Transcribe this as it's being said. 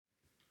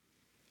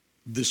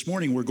This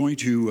morning we're going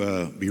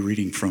to be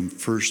reading from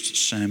 1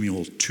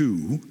 Samuel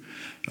 2.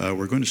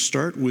 We're going to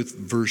start with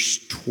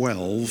verse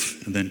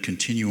 12 and then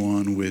continue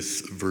on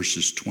with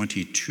verses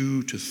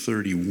 22 to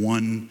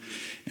 31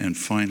 and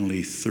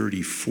finally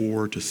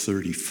 34 to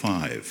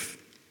 35.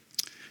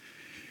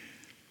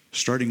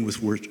 Starting with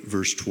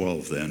verse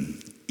 12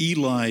 then.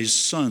 Eli's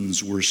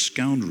sons were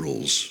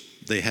scoundrels.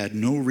 They had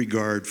no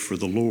regard for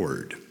the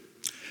Lord.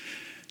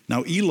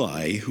 Now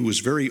Eli, who was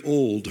very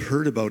old,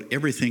 heard about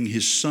everything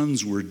his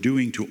sons were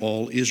doing to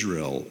all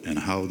Israel and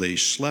how they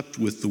slept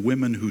with the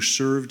women who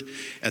served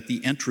at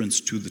the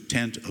entrance to the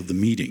tent of the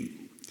meeting.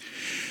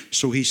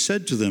 So he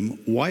said to them,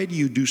 "Why do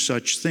you do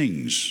such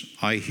things?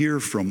 I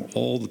hear from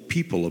all the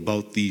people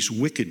about these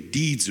wicked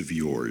deeds of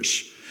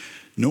yours.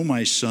 No,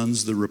 my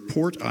sons, the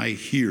report I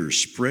hear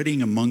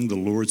spreading among the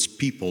Lord's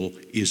people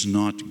is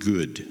not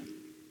good.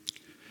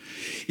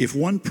 If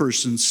one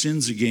person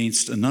sins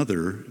against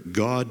another,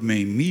 God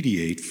may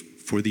mediate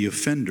for the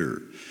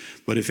offender.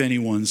 But if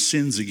anyone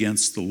sins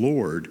against the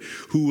Lord,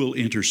 who will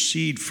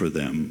intercede for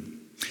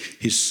them?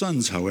 His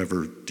sons,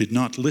 however, did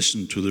not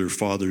listen to their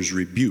father's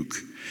rebuke,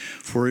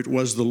 for it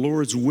was the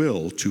Lord's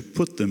will to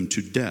put them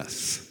to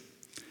death.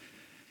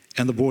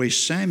 And the boy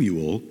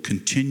Samuel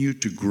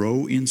continued to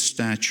grow in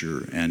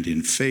stature and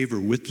in favor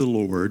with the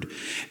Lord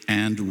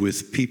and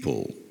with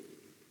people.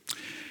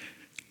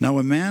 Now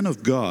a man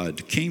of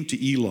God came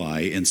to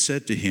Eli and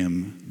said to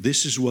him,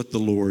 'This is what the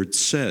Lord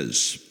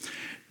says.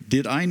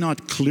 Did I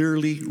not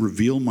clearly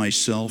reveal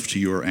myself to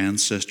your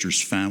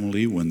ancestors'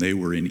 family when they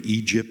were in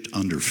Egypt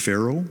under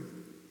Pharaoh?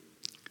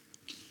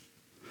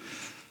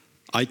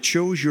 I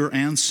chose your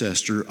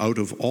ancestor out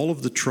of all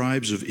of the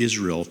tribes of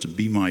Israel to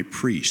be my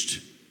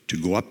priest, to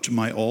go up to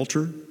my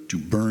altar, to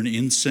burn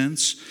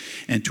incense,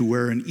 and to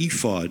wear an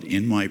ephod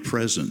in my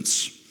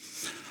presence.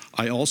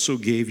 I also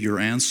gave your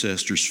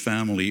ancestors'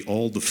 family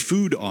all the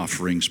food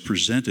offerings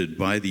presented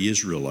by the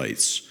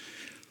Israelites.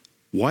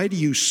 Why do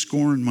you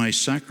scorn my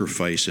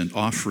sacrifice and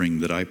offering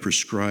that I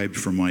prescribed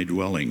for my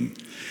dwelling?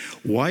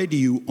 Why do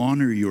you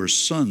honor your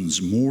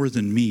sons more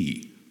than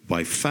me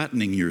by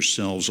fattening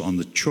yourselves on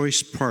the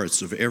choice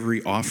parts of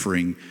every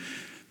offering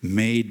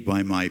made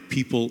by my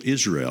people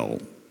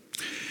Israel?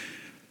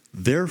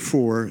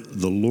 Therefore,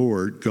 the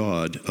Lord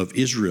God of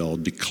Israel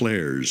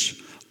declares,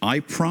 I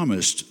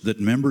promised that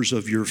members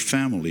of your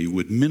family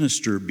would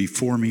minister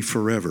before me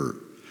forever.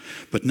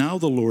 But now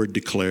the Lord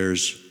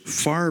declares,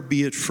 far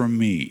be it from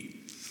me.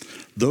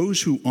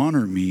 Those who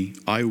honor me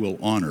I will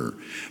honor,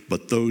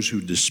 but those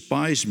who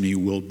despise me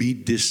will be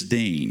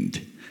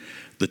disdained.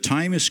 The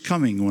time is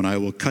coming when I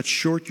will cut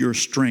short your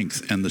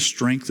strength and the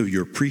strength of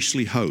your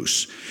priestly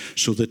house,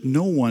 so that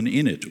no one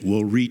in it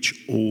will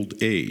reach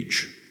old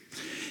age.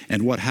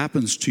 And what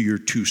happens to your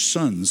two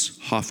sons,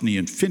 Hophni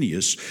and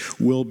Phinehas,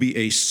 will be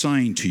a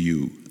sign to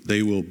you.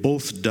 They will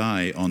both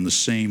die on the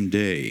same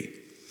day.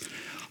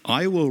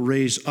 I will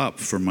raise up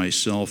for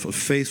myself a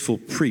faithful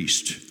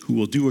priest who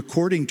will do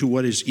according to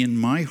what is in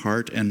my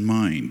heart and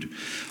mind.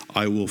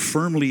 I will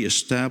firmly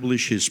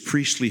establish his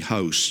priestly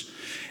house,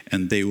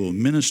 and they will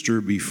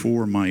minister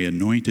before my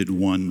anointed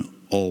one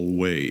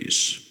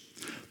always."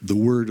 The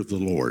word of the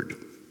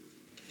Lord.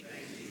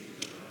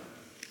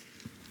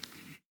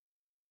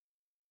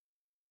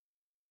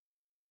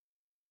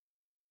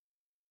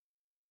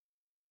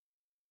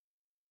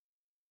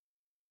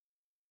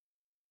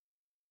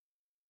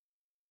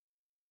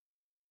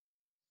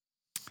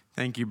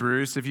 Thank you,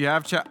 Bruce. If you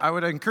have, I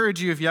would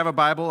encourage you, if you have a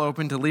Bible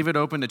open, to leave it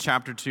open to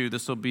chapter 2.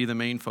 This will be the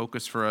main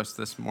focus for us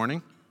this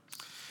morning.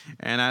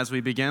 And as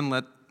we begin,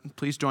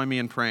 please join me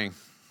in praying.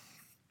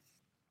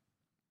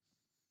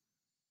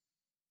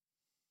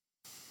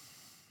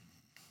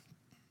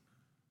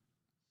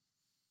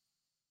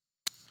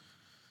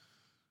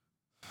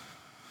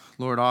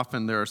 Lord,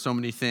 often there are so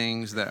many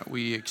things that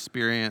we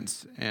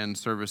experience in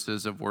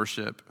services of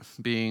worship,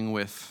 being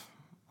with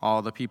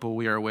all the people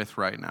we are with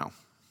right now.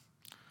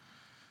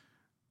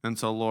 And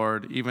so,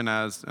 Lord, even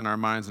as in our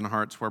minds and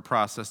hearts we're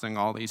processing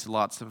all these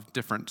lots of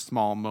different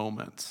small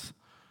moments,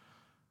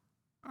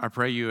 I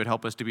pray you would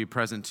help us to be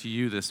present to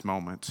you this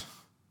moment,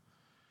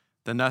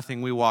 that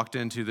nothing we walked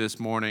into this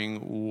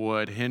morning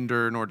would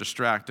hinder nor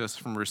distract us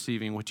from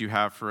receiving what you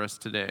have for us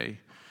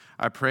today.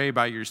 I pray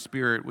by your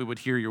Spirit we would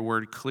hear your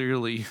word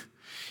clearly,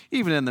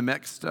 even in the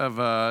midst of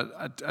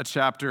a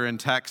chapter and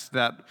text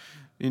that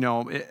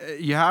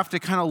you have to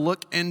kind of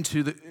look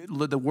into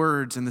the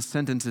words and the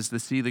sentences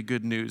to see the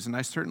good news. And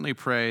I certainly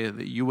pray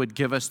that you would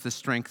give us the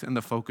strength and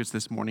the focus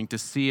this morning to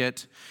see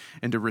it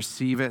and to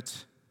receive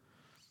it.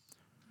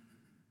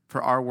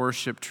 For our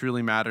worship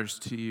truly matters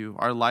to you.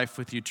 Our life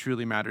with you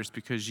truly matters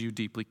because you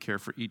deeply care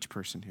for each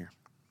person here.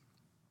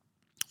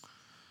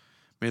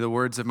 May the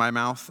words of my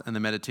mouth and the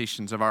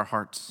meditations of our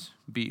hearts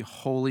be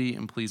holy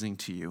and pleasing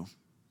to you.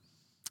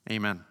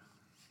 Amen.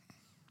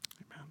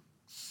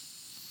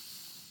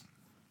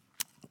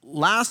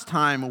 Last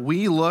time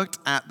we looked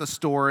at the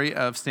story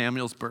of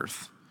Samuel's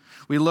birth.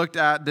 We looked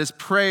at this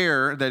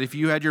prayer that if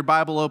you had your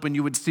Bible open,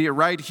 you would see it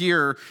right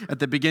here at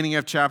the beginning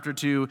of chapter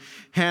 2,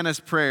 Hannah's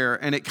prayer.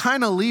 And it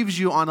kind of leaves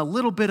you on a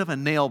little bit of a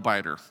nail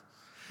biter.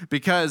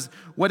 Because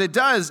what it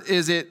does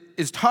is it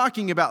is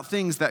talking about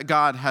things that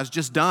God has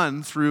just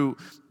done through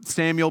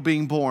Samuel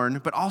being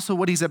born, but also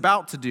what he's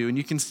about to do. And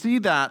you can see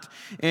that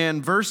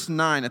in verse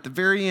 9 at the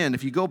very end.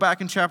 If you go back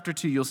in chapter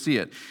 2, you'll see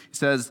it. It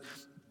says,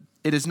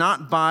 "It is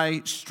not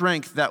by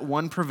strength that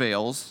one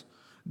prevails.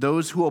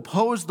 Those who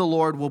oppose the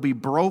Lord will be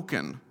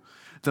broken.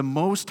 The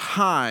Most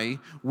High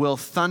will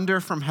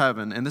thunder from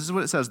heaven." And this is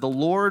what it says, "The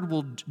Lord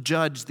will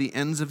judge the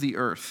ends of the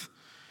earth."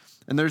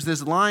 And there's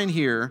this line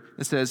here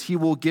that says, "He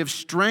will give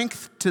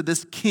strength to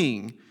this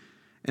king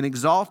and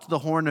exalt the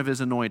horn of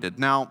his anointed."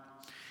 Now,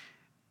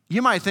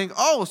 you might think,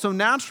 oh, so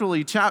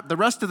naturally the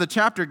rest of the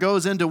chapter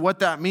goes into what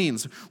that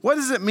means. What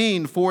does it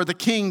mean for the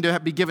king to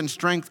be given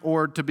strength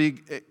or to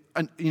be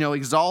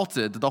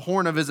exalted, the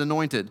horn of his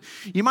anointed?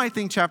 You might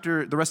think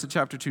the rest of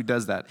chapter 2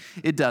 does that.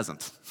 It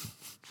doesn't.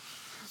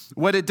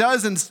 What it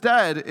does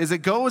instead is it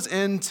goes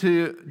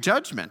into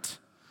judgment.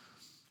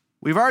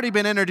 We've already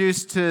been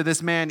introduced to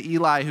this man,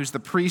 Eli, who's the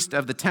priest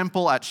of the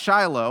temple at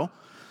Shiloh,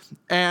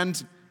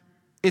 and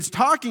it's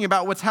talking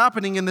about what's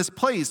happening in this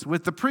place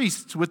with the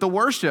priests, with the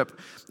worship.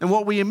 And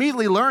what we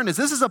immediately learn is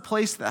this is a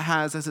place that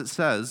has, as it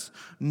says,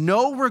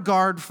 no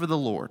regard for the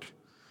Lord.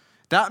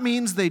 That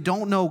means they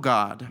don't know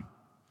God.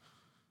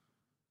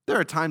 There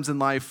are times in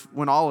life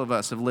when all of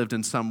us have lived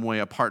in some way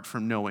apart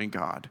from knowing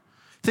God.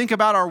 Think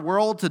about our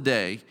world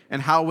today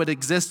and how it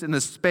exists in a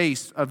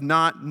space of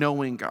not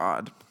knowing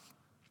God.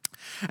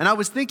 And I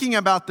was thinking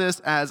about this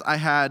as I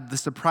had the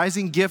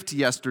surprising gift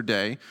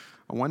yesterday.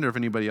 I wonder if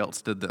anybody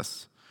else did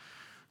this.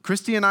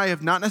 Christy and I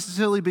have not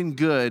necessarily been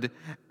good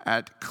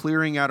at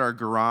clearing out our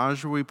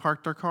garage where we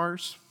parked our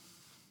cars.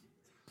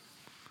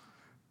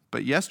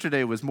 But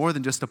yesterday was more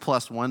than just a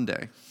 +1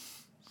 day.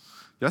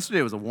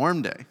 Yesterday was a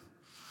warm day.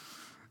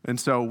 And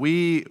so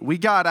we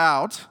got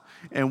out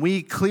and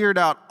we cleared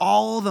out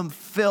all the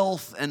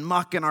filth and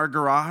muck in our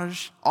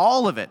garage,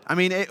 all of it. I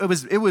mean, it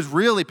was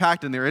really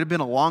packed in there. It had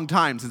been a long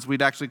time since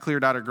we'd actually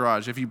cleared out our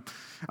garage.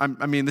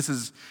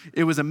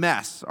 It was a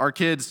mess. Our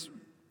kids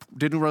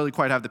didn't really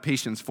quite have the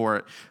patience for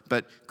it.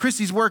 But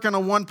Christy's working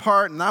on one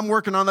part, and I'm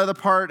working on the other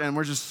part, and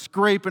we're just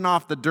scraping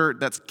off the dirt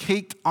that's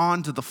caked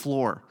onto the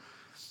floor.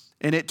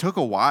 And it took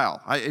a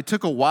while. It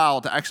took a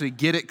while to actually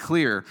get it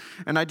clear.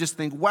 And I just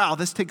think, wow,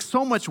 this takes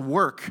so much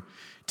work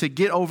to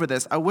get over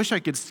this. I wish I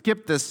could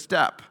skip this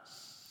step.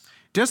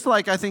 Just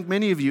like I think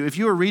many of you, if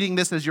you are reading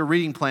this as your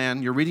reading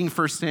plan, you're reading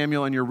 1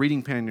 Samuel and your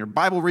reading plan, your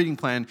Bible reading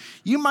plan,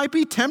 you might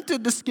be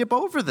tempted to skip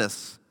over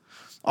this.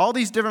 All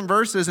these different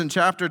verses in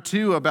chapter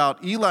 2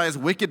 about Eli's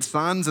wicked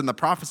sons and the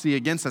prophecy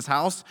against his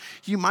house,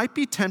 you might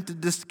be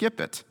tempted to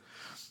skip it.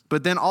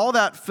 But then all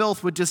that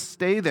filth would just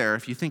stay there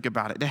if you think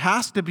about it. It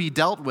has to be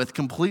dealt with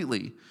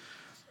completely.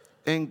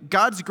 And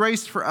God's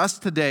grace for us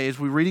today as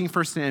we're reading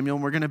 1 Samuel,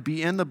 and we're going to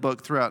be in the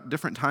book throughout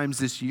different times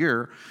this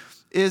year,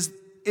 is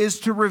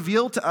to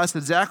reveal to us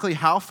exactly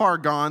how far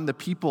gone the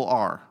people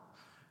are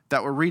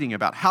that we're reading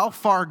about, how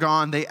far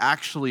gone they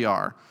actually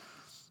are.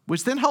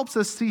 Which then helps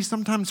us see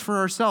sometimes for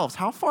ourselves,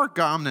 how far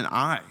gone am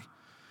I?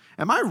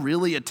 Am I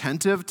really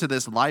attentive to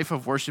this life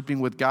of worshiping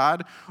with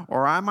God,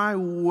 or am I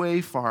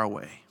way far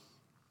away?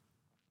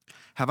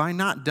 Have I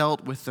not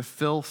dealt with the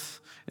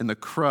filth and the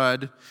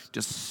crud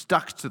just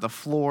stuck to the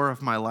floor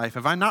of my life?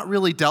 Have I not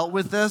really dealt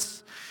with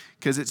this?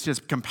 Because it's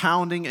just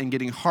compounding and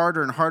getting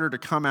harder and harder to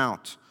come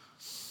out.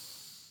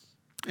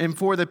 And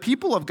for the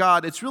people of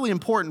God, it's really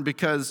important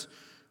because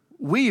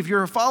if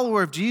you're a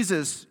follower of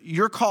Jesus,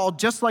 you're called,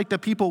 just like the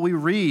people we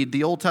read,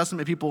 the Old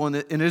Testament people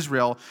in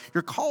Israel,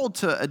 you're called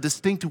to a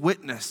distinct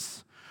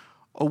witness,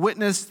 a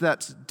witness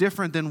that's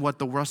different than what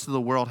the rest of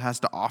the world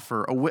has to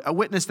offer, a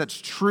witness that's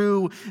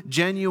true,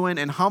 genuine,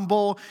 and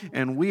humble,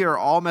 and we are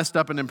all messed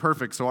up and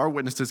imperfect, so our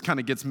witnesses kind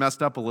of gets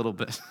messed up a little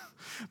bit.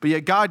 But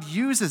yet God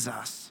uses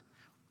us.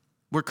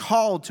 We're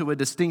called to a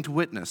distinct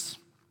witness.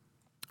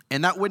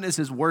 And that witness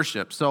is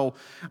worship. So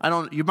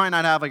you might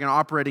not have like an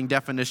operating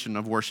definition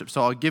of worship.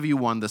 So I'll give you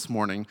one this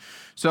morning.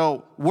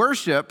 So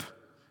worship,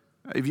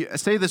 if you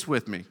say this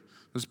with me,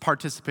 this is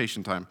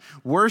participation time.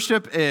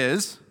 Worship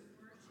is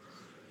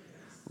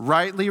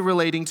rightly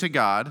relating to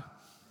God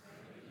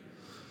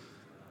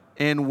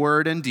in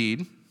word and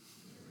deed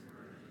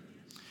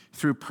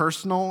through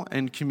personal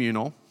and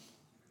communal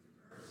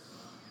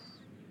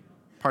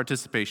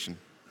participation.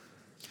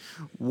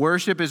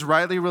 Worship is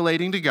rightly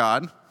relating to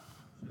God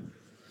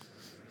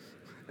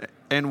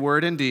and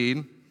word and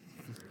deed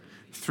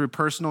through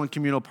personal and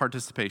communal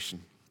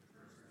participation.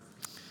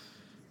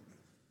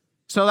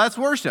 So that's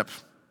worship.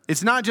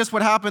 It's not just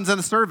what happens in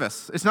the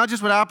service. It's not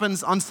just what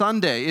happens on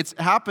Sunday. It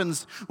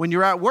happens when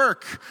you're at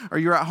work or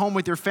you're at home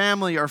with your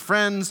family or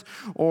friends,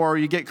 or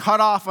you get cut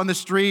off on the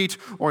street,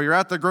 or you're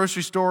at the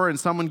grocery store and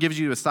someone gives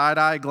you a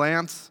side-eye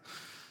glance.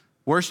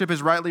 Worship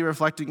is rightly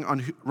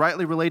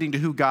relating to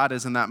who God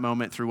is in that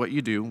moment through what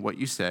you do, what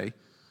you say,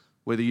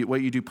 what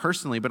you do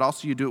personally, but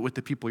also you do it with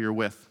the people you're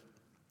with.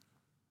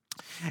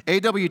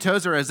 A.W.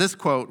 Tozer has this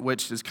quote,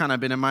 which has kind of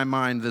been in my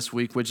mind this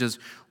week, which is,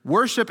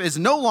 worship is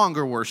no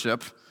longer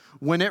worship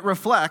when it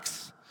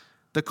reflects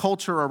the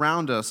culture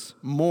around us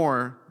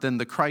more than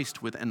the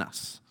Christ within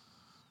us.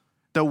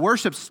 The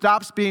worship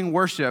stops being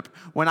worship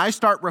when I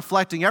start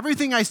reflecting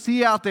everything I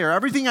see out there,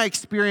 everything I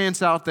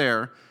experience out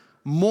there,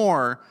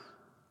 more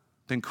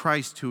than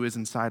Christ who is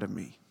inside of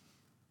me.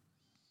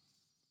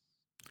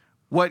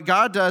 What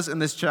God does in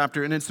this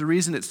chapter, and it's the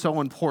reason it's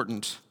so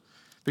important,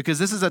 because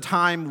this is a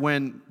time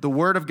when the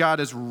word of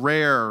God is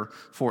rare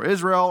for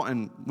Israel,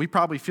 and we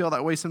probably feel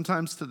that way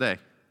sometimes today.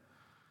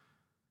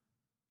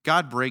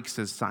 God breaks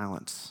his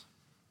silence.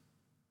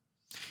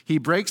 He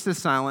breaks the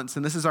silence,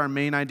 and this is our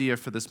main idea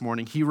for this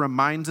morning. He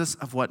reminds us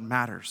of what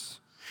matters.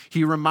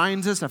 He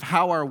reminds us of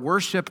how our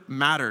worship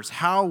matters,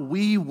 how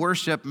we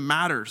worship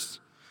matters.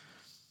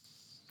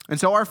 And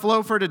so our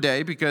flow for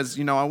today, because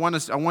I want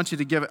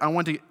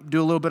to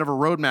do a little bit of a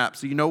roadmap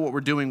so you know what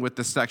we're doing with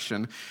this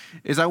section,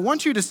 is I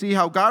want you to see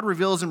how God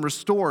reveals and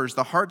restores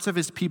the hearts of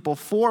his people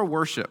for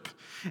worship.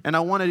 And I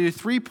want to do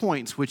 3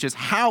 points, which is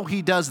how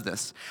he does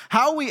this,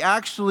 how he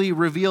actually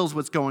reveals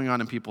what's going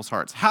on in people's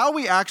hearts, how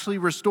he actually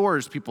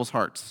restores people's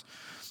hearts.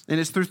 And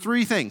it's through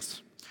 3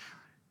 things: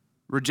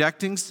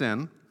 rejecting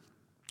sin,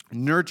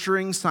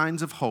 nurturing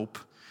signs of hope,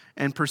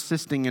 and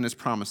persisting in his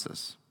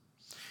promises.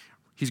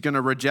 He's going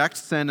to reject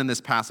sin in this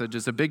passage.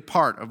 It's a big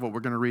part of what we're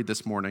going to read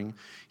this morning.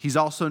 He's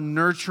also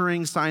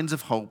nurturing signs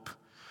of hope,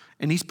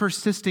 and he's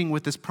persisting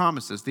with his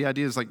promises. The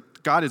idea is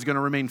God is going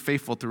to remain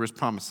faithful through his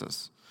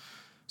promises.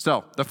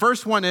 So the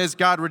first one is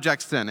God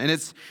rejects sin, and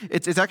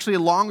it's actually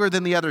longer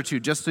than the other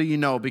two, just so you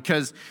know,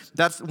 because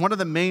that's one of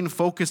the main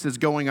focuses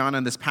going on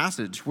in this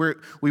passage.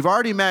 We've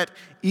already met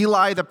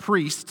Eli the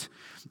priest,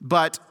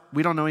 but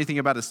we don't know anything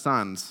about his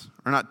sons,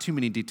 or not too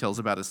many details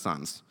about his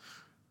sons.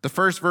 The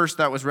first verse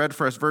that was read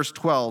for us, verse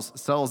 12,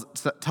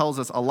 tells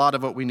us a lot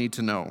of what we need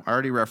to know. I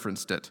already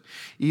referenced it.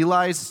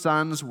 Eli's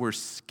sons were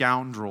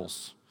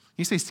scoundrels. Can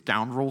you say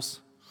scoundrels?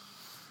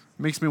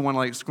 It makes me want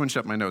to squinch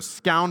up my nose.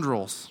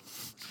 Scoundrels.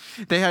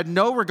 They had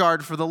no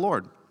regard for the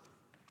Lord.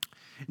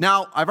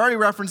 Now, I've already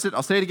referenced it.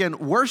 I'll say it again.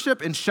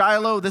 Worship in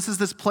Shiloh. This is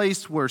this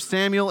place where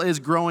Samuel is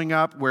growing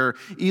up, where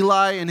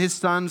Eli and his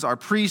sons are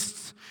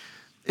priests.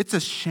 It's a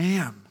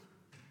sham.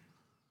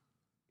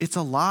 It's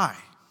a lie.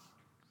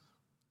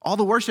 All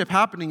the worship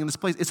happening in this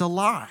place, it's a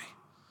lie.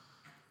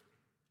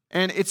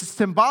 And it's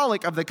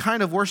symbolic of the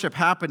kind of worship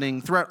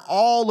happening throughout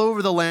all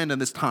over the land in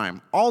this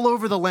time. All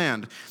over the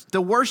land. The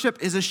worship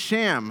is a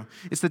sham.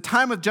 It's the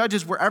time of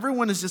Judges where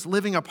everyone is just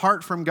living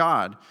apart from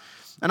God.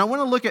 And I want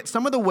to look at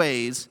some of the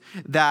ways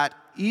that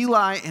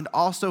Eli and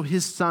also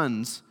his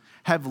sons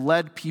have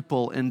led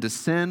people into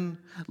sin,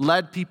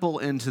 led people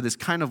into this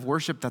kind of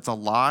worship that's a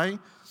lie,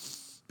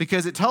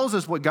 because it tells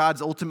us what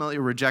God's ultimately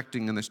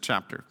rejecting in this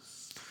chapter.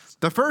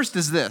 The first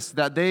is this,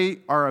 that they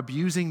are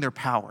abusing their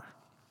power.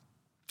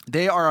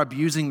 They are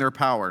abusing their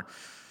power.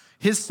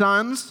 His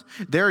sons,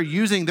 they're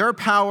using their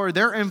power,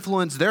 their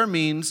influence, their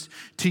means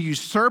to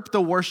usurp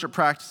the worship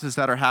practices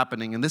that are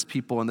happening in this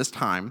people in this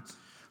time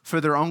for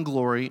their own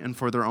glory and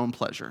for their own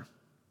pleasure.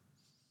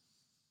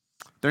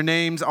 Their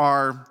names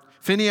are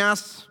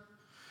Phinehas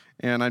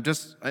and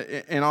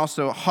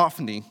also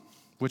Hophni,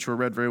 which were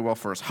read very well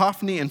for us.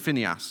 Hophni and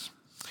Phinehas.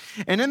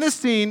 And in this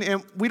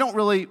scene,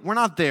 we're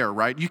not there,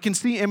 right? You can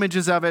see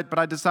images of it, but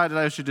I decided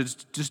I should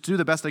just do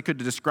the best I could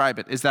to describe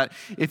it, is that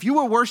if you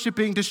were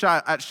worshiping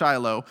at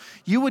Shiloh,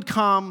 you would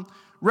come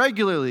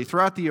regularly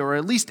throughout the year, or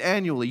at least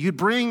annually. You'd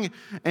bring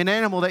an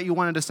animal that you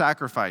wanted to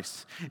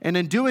sacrifice. And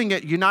in doing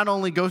it, you not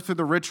only go through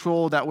the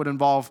ritual that would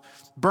involve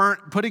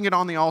putting it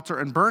on the altar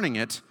and burning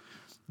it,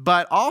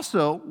 but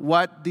also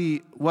what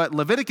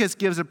Leviticus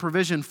gives a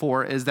provision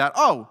for is that,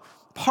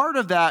 part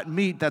of that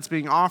meat that's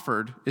being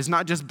offered is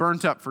not just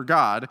burnt up for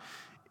God,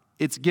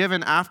 it's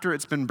given after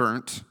it's been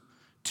burnt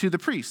to the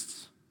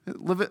priests.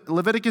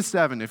 Leviticus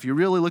 7, if you're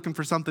really looking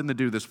for something to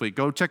do this week,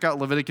 go check out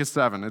Leviticus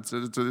 7. It's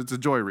a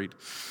joy read.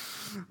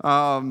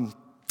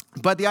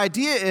 But the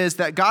idea is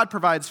that God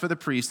provides for the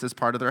priests as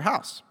part of their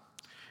house.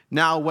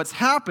 Now, what's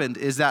happened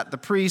is that the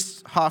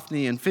priests,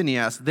 Hophni and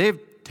Phinehas, they've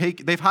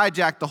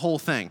hijacked the whole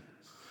thing.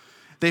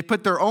 They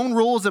put their own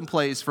rules in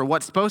place for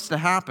what's supposed to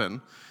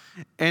happen,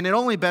 and it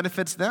only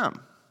benefits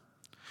them.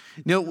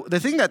 The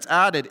thing that's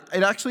added,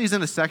 it actually is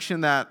in a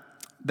section that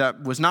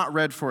was not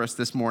read for us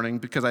this morning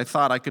because I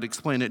thought I could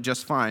explain it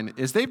just fine,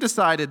 is they've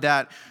decided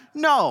that,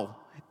 no,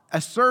 a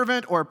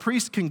servant or a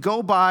priest can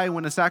go by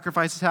when a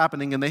sacrifice is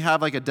happening and they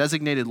have a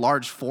designated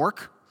large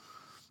fork.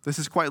 This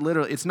is quite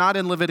literally, it's not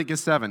in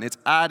Leviticus 7, it's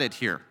added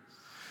here.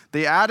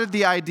 They added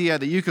the idea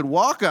that you could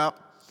walk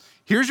up,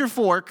 here's your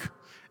fork,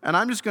 and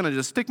I'm just going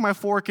to stick my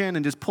fork in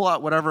and just pull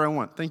out whatever I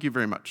want. Thank you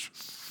very much.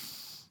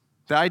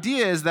 The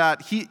idea is that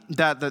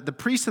the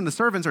priests and the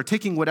servants are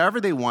taking whatever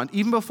they want,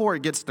 even before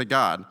it gets to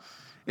God.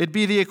 It'd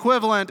be the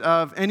equivalent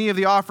of any of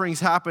the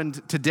offerings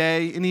happened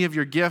today, any of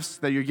your gifts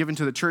that you're giving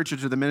to the church or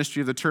to the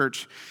ministry of the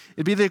church.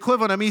 It'd be the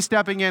equivalent of me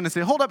stepping in and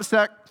saying, hold up a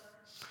sec.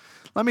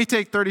 Let me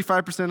take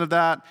 35% of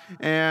that,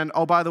 and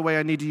oh, by the way,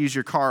 I need to use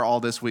your car all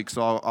this week,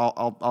 so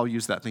I'll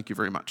use that. Thank you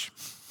very much.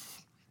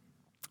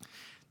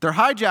 They're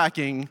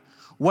hijacking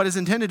what is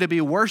intended to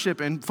be worship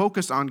and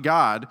focus on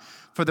God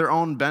for their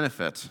own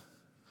benefit.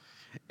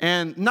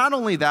 And not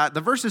only that,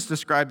 the verses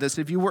describe this.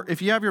 If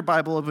you have your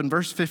Bible open,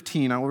 verse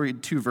 15, I will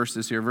read 2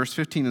 verses here, verse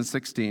 15 and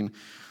 16.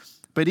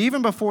 But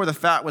even before the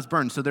fat was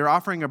burned, so they're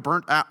offering a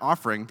burnt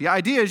offering. The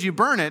idea is you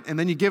burn it, and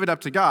then you give it up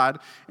to God,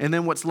 and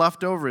then what's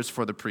left over is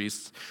for the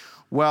priests.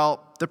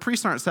 Well, the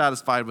priests aren't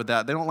satisfied with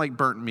that. They don't like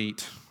burnt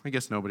meat. I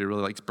guess nobody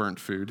really likes burnt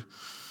food.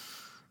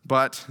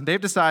 But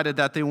they've decided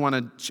that they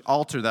want to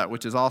alter that,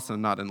 which is also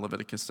not in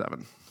Leviticus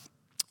 7.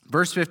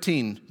 Verse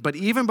 15, but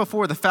even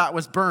before the fat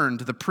was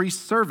burned, the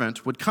priest's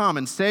servant would come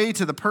and say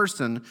to the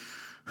person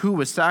who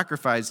was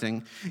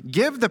sacrificing,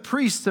 give the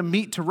priest some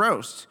meat to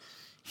roast.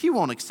 He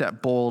won't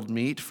accept boiled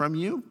meat from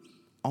you,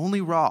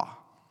 only raw.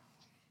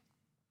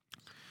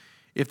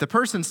 If the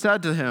person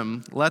said to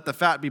him, let the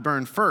fat be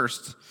burned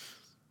first,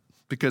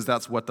 because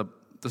that's what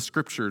the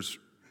scriptures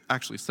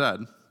actually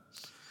said,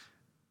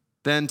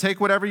 then take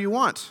whatever you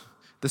want.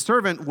 The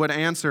servant would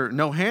answer,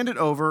 no, hand it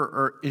over,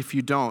 or if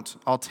you don't,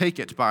 I'll take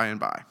it by and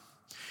by.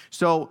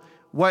 So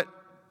what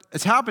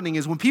is happening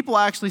is when people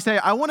actually say,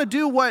 I want to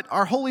do what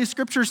our holy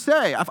scriptures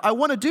say, I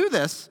want to do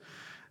this,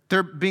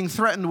 they're being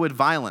threatened with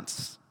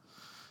violence.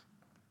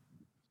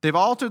 They've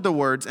altered the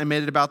words and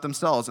made it about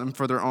themselves and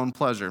for their own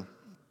pleasure.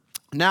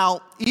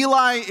 Now,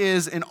 Eli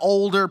is an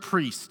older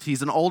priest.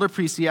 He's an older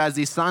priest. He has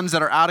these sons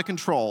that are out of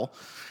control.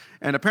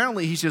 And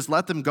apparently, he's just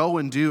let them go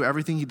and do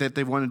everything that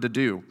they wanted to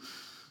do.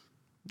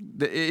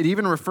 It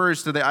even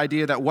refers to the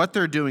idea that what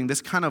they're doing,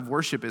 this kind of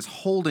worship, is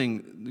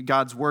holding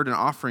God's word and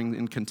offering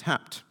in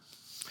contempt.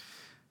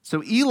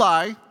 So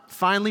Eli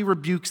finally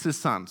rebukes his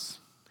sons.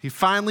 He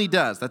finally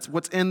does. That's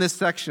what's in this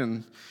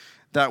section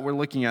that we're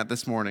looking at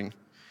this morning.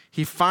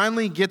 He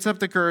finally gets up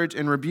the courage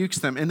and rebukes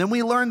them. And then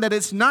we learn that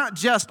it's not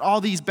just all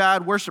these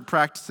bad worship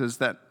practices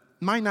that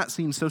might not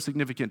seem so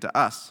significant to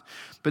us,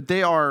 but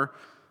they are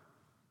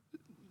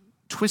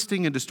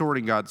twisting and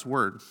distorting God's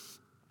word.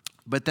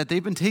 But that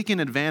they've been taking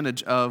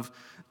advantage of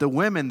the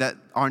women that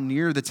are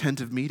near the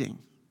tent of meeting.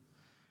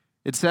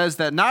 It says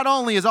that not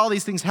only is all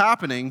these things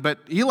happening, but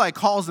Eli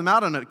calls them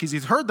out on it because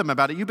he's heard them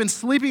about it. You've been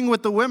sleeping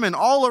with the women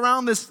all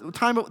around this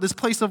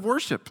place of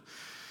worship.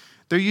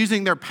 They're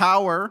using their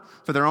power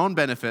for their own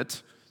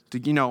benefit.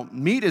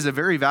 Meat is a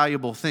very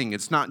valuable thing.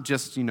 It's not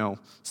just,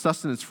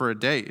 sustenance for a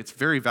day. It's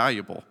very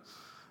valuable.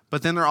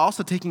 But then they're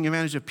also taking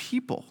advantage of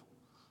people.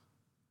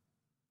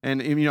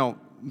 And,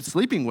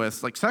 sleeping with,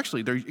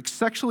 sexually. They're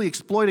sexually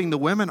exploiting the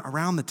women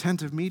around the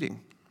tent of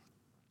meeting.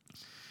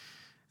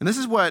 And this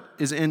is what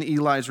is in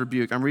Eli's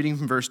rebuke. I'm reading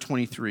from verse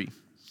 23.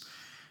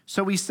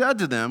 So he said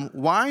to them,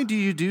 why do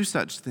you do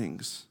such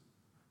things?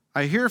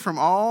 I hear from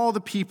all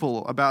the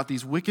people about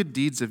these wicked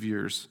deeds of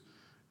yours.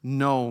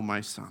 No,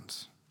 my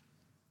sons.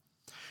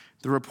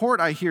 The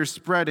report I hear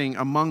spreading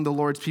among the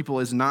Lord's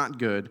people is not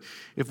good.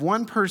 If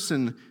one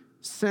person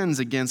sins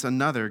against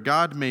another,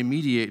 God may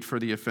mediate for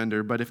the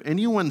offender, but if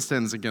anyone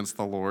sins against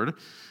the Lord,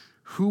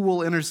 who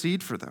will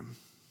intercede for them?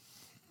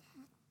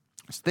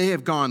 So they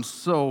have gone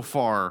so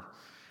far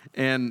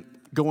and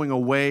going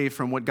away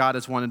from what God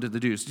has wanted to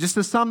do. So just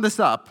to sum this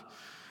up,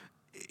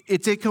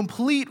 it's a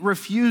complete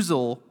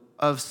refusal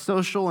of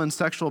social and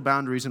sexual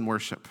boundaries in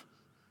worship.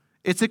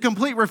 It's a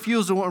complete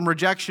refusal and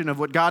rejection of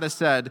what God has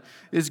said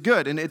is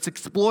good, and it's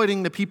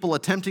exploiting the people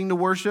attempting to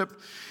worship.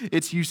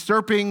 It's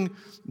usurping.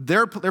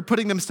 They're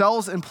putting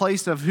themselves in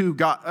place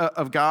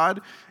of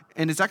God,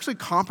 and it's actually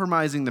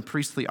compromising the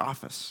priestly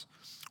office.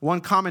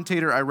 One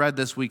commentator I read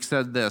this week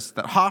said this: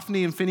 that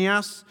Hophni and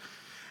Phinehas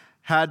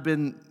had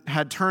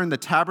turned the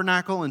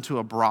tabernacle into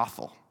a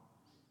brothel,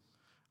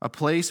 a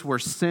place where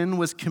sin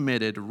was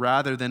committed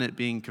rather than it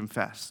being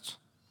confessed.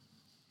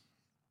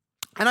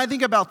 And I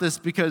think about this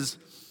because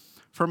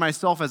for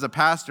myself as a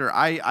pastor,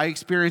 I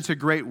experience a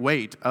great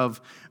weight of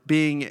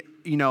being,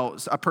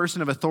 a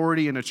person of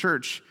authority in a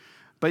church.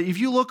 But if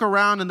you look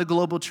around in the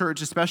global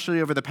church, especially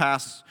over the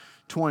past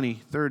 20,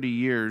 30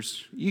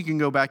 years, you can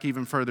go back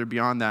even further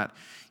beyond that,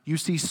 you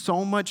see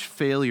so much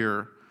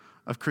failure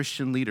of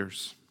Christian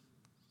leaders,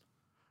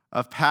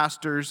 of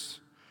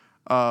pastors,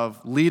 of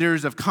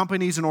leaders of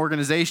companies and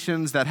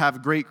organizations that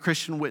have great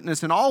Christian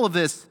witness. And all of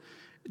this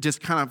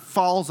just kind of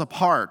falls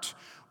apart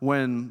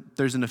when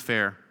there's an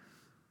affair.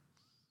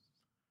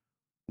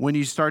 When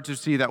you start to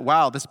see that,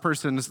 wow, this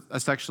person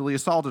has sexually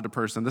assaulted a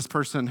person. This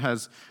person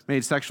has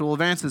made sexual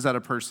advances at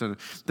a person.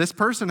 This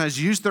person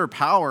has used their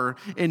power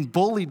and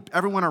bullied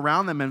everyone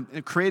around them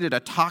and created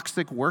a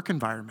toxic work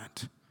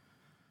environment.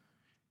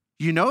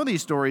 You know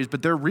these stories,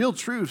 but they're real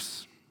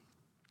truths.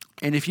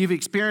 And if you've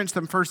experienced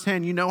them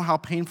firsthand, you know how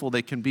painful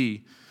they can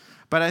be.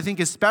 But I think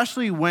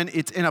especially when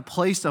it's in a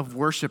place of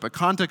worship, a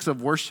context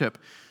of worship,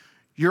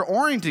 you're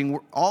orienting,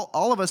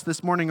 all of us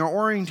this morning are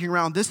orienting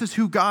around this is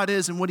who God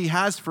is and what he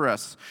has for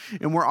us.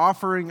 And we're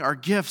offering our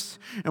gifts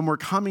and we're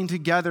coming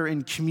together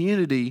in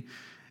community.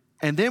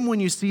 And then when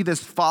you see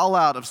this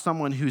fallout of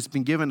someone who's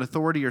been given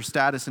authority or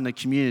status in the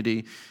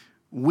community,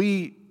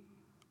 we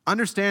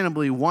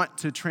understandably want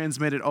to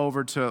transmit it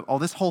over to, oh,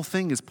 this whole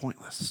thing is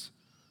pointless.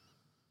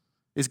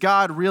 Is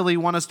God really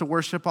want us to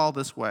worship all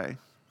this way?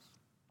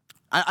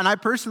 And I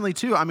personally,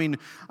 too,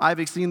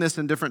 I've seen this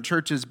in different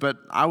churches, but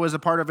I was a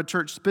part of a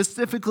church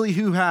specifically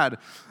who had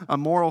a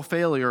moral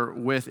failure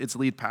with its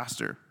lead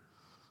pastor.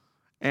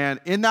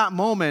 And in that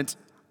moment,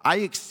 I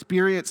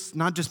experienced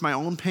not just my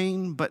own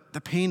pain, but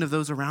the pain of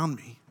those around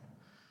me.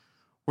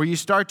 Where you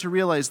start to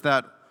realize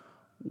that,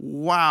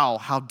 wow,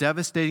 how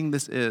devastating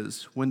this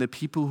is when the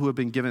people who have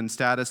been given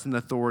status and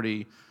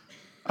authority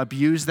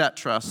abuse that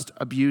trust,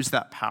 abuse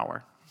that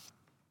power.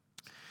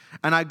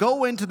 And I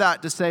go into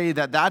that to say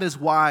that that is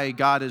why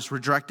God is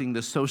rejecting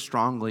this so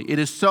strongly. It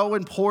is so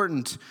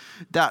important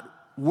that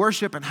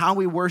worship and how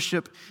we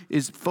worship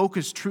is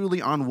focused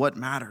truly on what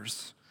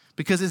matters.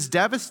 Because it's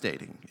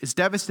devastating. It's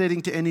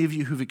devastating to any of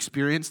you who've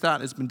experienced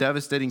that. It's been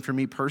devastating for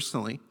me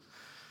personally.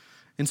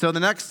 And so the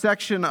next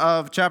section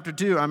of chapter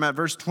 2, I'm at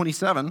verse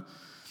 27.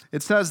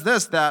 It says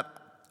this, that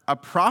a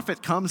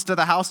prophet comes to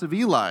the house of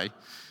Eli.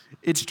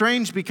 It's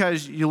strange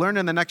because you learn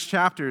in the next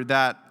chapter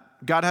that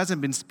God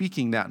hasn't been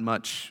speaking that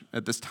much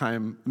at this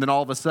time. And then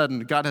all of a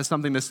sudden, God has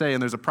something to say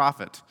and there's a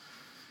prophet.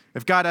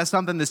 If God has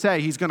something to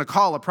say, he's going to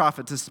call a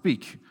prophet to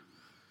speak.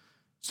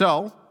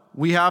 So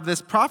we have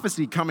this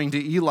prophecy coming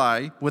to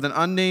Eli with an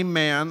unnamed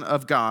man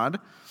of God.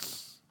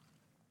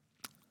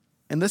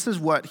 And this is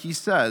what he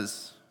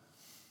says.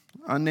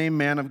 Unnamed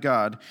man of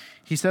God.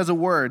 He says a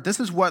word.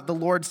 This is what the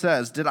Lord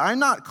says. Did I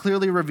not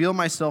clearly reveal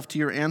myself to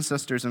your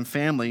ancestors and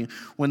family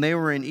when they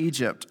were in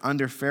Egypt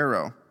under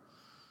Pharaoh?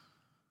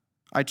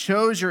 I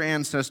chose your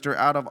ancestor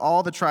out of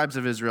all the tribes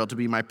of Israel to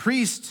be my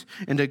priest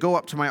and to go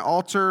up to my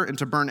altar and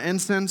to burn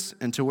incense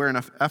and to wear an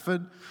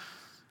ephod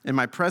in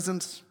my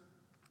presence.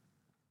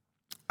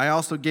 I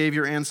also gave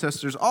your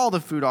ancestors all the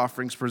food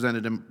offerings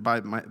presented by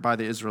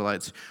the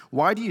Israelites.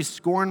 Why do you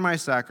scorn my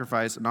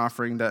sacrifice and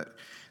offering that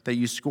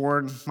you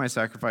scorn my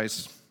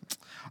sacrifice,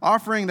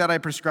 offering that I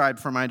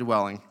prescribed for my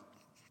dwelling?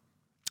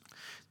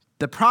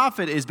 The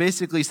prophet is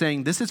basically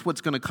saying, this is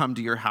what's going to come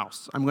to your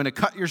house. I'm going to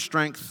cut your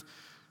strength.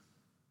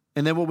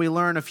 And then what we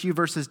learn a few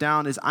verses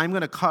down is I'm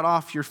going to cut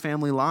off your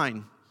family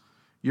line.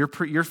 Your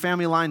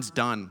family line's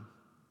done.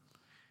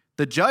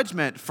 The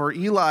judgment for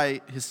Eli,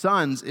 his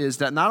sons, is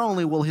that not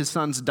only will his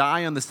sons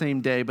die on the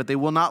same day, but they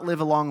will not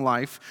live a long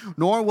life,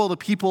 nor will the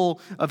people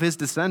of his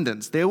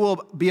descendants. They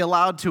will be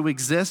allowed to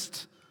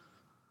exist,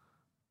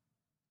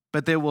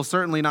 but they will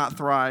certainly not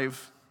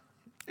thrive.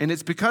 And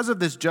it's because of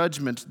this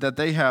judgment that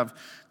they have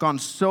gone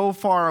so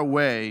far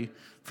away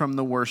from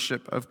the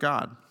worship of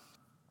God.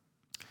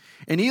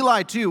 And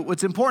Eli, too,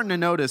 what's important to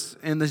notice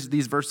in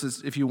these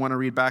verses, if you want to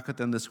read back at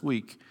them this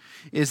week,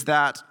 is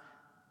that,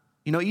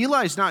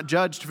 Eli is not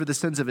judged for the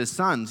sins of his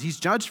sons. He's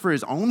judged for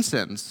his own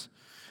sins.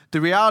 The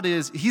reality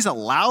is he's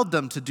allowed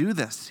them to do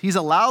this. He's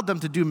allowed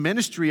them to do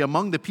ministry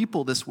among the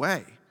people this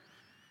way.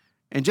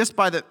 And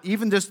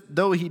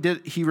though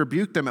he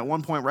rebuked them at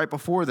one point right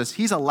before this,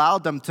 he's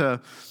allowed them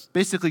to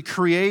basically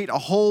create a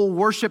whole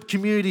worship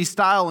community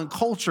style and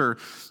culture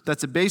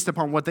that's based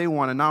upon what they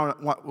want and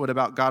not what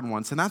about God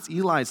wants. And that's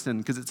Eli's sin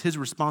because it's his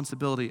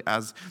responsibility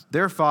as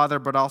their father,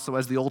 but also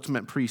as the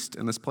ultimate priest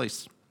in this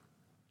place.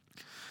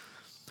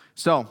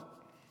 So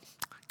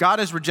God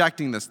is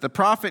rejecting this. The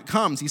prophet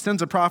comes. He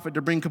sends a prophet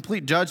to bring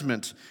complete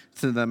judgment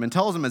to them and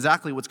tells them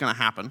exactly what's going to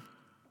happen.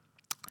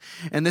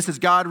 And this is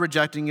God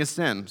rejecting his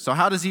sin. So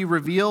how does he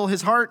reveal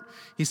his heart?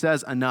 He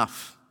says,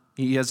 enough.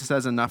 He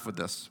says enough with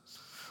this.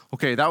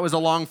 Okay, that was a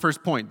long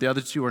first point. The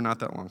other two are not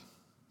that long.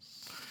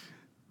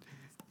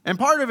 And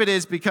part of it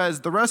is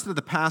because the rest of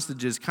the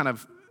passages kind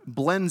of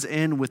blends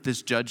in with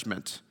this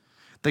judgment.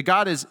 That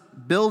God is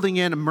building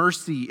in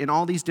mercy in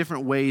all these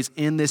different ways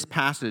in this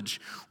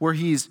passage where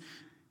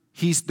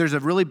there's a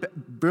really,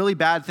 really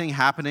bad thing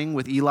happening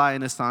with Eli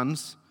and his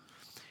sons.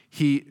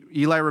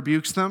 Eli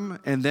rebukes them,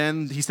 and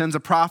then he sends a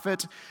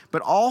prophet.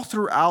 But all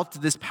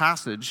throughout this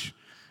passage,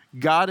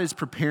 God is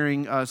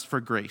preparing us for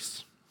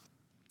grace.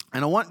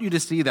 And I want you to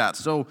see that.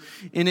 So,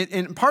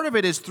 and part of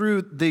it is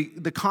through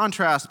the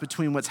contrast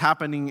between what's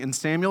happening in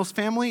Samuel's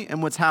family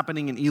and what's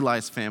happening in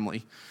Eli's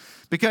family.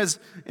 Because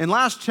in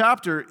last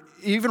chapter, it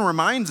even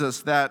reminds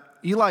us that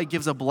Eli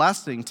gives a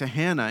blessing to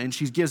Hannah, and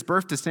she gives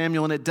birth to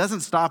Samuel, and it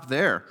doesn't stop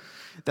there.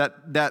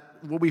 That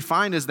what we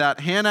find is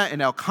that Hannah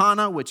and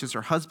Elkanah, which is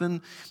her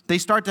husband, they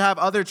start to have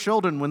other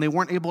children when they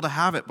weren't able to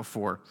have it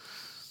before.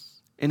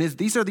 And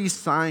these are these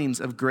signs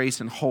of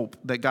grace and hope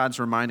that God's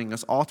reminding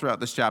us all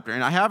throughout this chapter.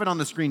 And I have it on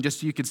the screen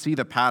just so you could see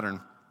the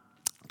pattern,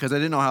 because I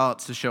didn't know how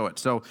else to show it.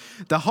 So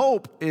the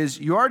hope is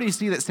you already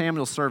see that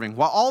Samuel's serving.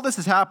 While all this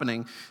is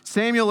happening,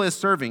 Samuel is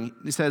serving.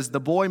 He says, the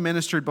boy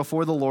ministered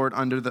before the Lord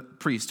under the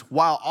priest,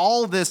 while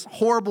all this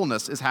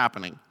horribleness is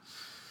happening.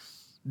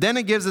 Then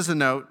it gives us a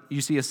note. You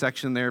see a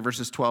section there,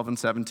 verses 12 and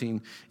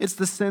 17. It's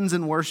the sins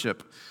in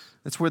worship.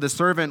 It's where the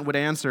servant would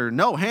answer,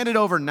 no, hand it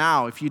over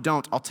now. If you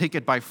don't, I'll take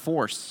it by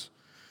force.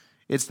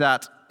 It's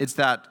that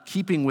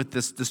keeping with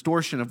this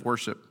distortion of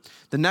worship.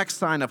 The next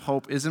sign of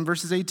hope is in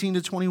verses 18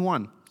 to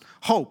 21.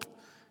 Hope.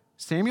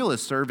 Samuel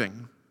is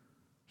serving.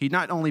 He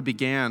not only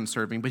began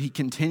serving, but he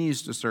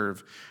continues to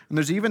serve. And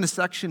there's even a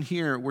section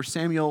here where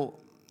Samuel,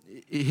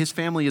 his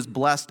family is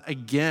blessed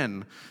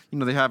again.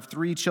 They have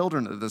 3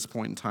 children at this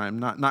point in time,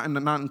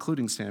 not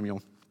including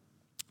Samuel.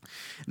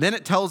 Then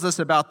it tells us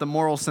about the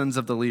moral sins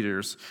of the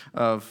leaders,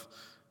 of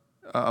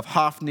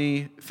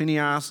Hophni,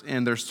 Phinehas,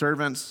 and their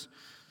servants.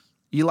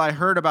 Eli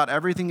heard about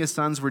everything his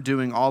sons were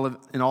doing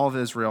in all of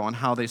Israel and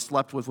how they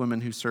slept with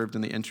women who served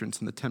in the entrance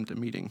in the tent of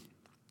meeting.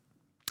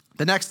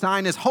 The next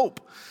sign is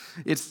hope.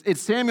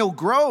 It's Samuel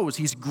grows.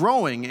 He's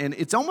growing. And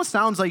it almost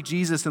sounds like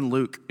Jesus in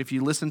Luke, if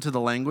you listen to the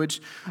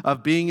language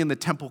of being in the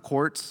temple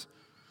courts.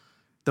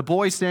 The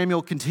boy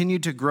Samuel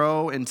continued to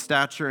grow in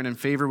stature and in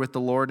favor with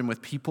the Lord and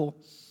with people.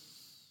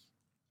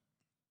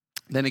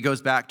 Then it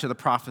goes back to the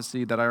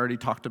prophecy that I already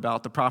talked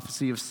about, the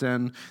prophecy of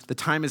sin. The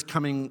time is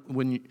coming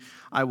when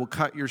I will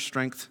cut your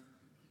strength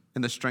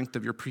and the strength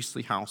of your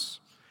priestly house.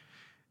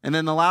 And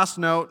then the last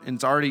note,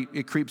 and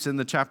it creeps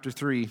into chapter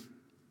 3,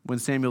 when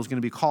Samuel's going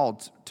to be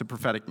called to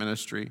prophetic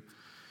ministry.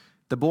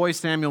 The boy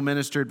Samuel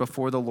ministered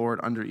before the Lord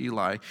under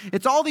Eli.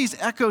 It's all these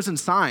echoes and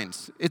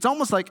signs. It's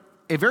almost like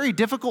a very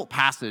difficult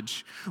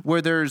passage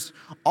where there's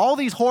all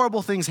these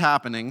horrible things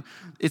happening.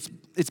 It's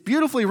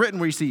beautifully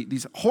written where you see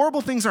these horrible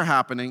things are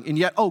happening, and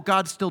yet,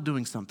 God's still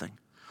doing something.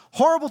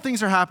 Horrible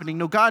things are happening.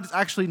 No, God's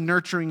actually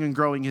nurturing and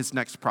growing his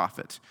next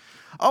prophet.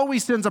 He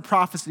sends a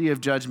prophecy of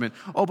judgment.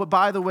 But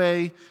by the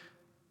way,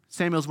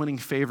 Samuel's winning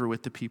favor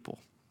with the people.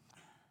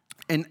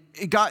 And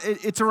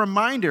it's a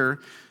reminder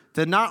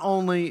that not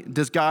only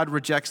does God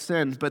reject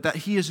sin, but that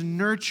he is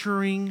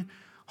nurturing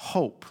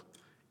hope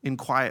in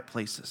quiet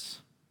places.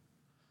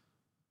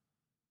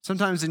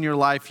 Sometimes in your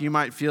life, you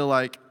might feel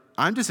like,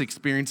 I'm just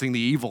experiencing the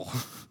evil.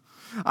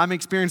 I'm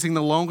experiencing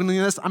the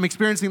loneliness. I'm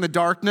experiencing the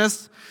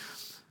darkness.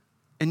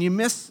 And we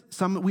miss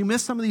some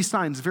of these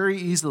signs very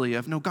easily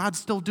of, no, God's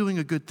still doing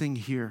a good thing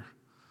here.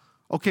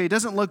 Okay, it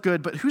doesn't look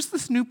good, but who's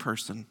this new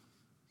person?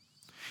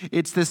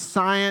 It's this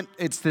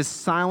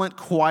silent,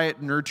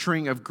 quiet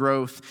nurturing of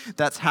growth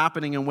that's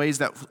happening in ways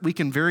that we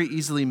can very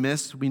easily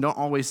miss, we don't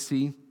always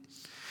see.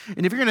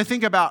 And if you're going to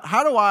think about,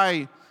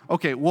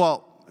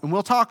 and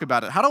we'll talk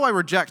about it, how do I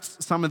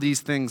reject some of these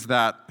things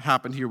that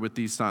happened here with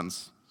these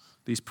sons,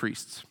 these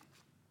priests?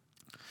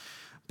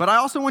 But I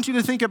also want you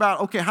to think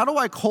about, how do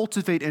I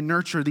cultivate and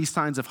nurture these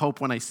signs of hope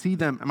when I see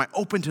them? Am I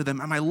open to them?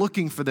 Am I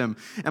looking for them?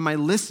 Am I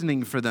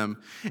listening for them?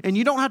 And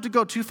you don't have to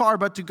go too far,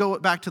 but to go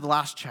back to the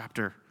last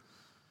chapter.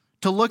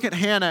 To look at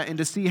Hannah and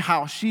to see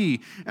how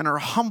she and her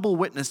humble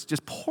witness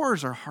just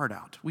pours her heart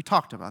out. We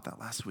talked about that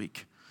last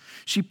week.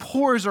 She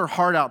pours her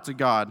heart out to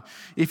God.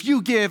 If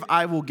you give,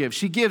 I will give.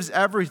 She gives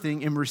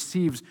everything and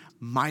receives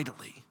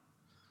mightily.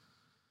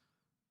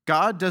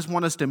 God does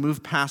want us to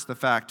move past the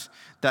fact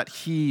that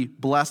he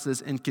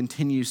blesses and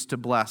continues to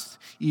bless,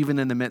 even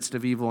in the midst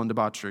of evil and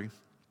debauchery.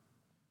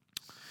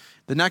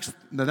 The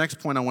next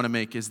point I want to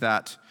make is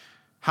that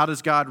how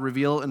does God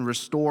reveal and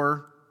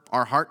restore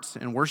our hearts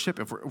in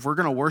worship? If we're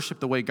going to worship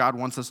the way God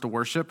wants us to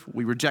worship,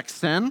 we reject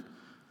sin.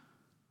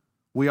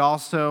 We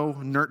also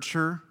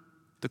nurture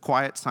the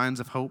quiet signs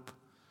of hope.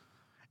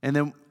 And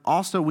then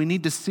also we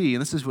need to see,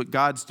 and this is what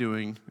God's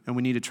doing, and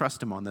we need to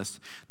trust him on this,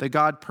 that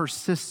God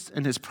persists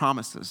in his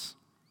promises.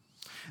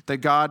 That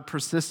God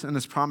persists in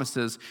his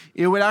promises.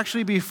 It would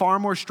actually be far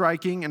more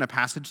striking in a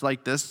passage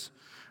like this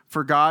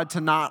for God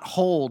to not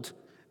hold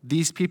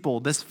these people,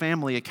 this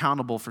family,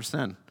 accountable for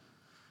sin.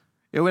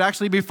 It would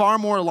actually be far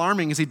more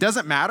alarming, as it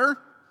doesn't matter.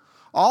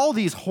 All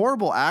these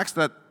horrible acts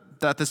that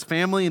this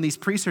family and these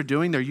priests are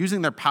doing, they're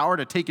using their power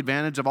to take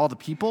advantage of all the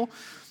people.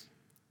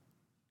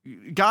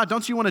 God,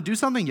 don't you want to do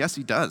something? Yes,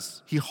 he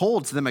does. He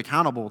holds them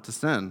accountable to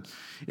sin.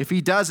 If he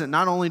doesn't,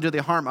 not only do they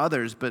harm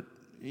others, but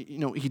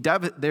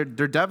they're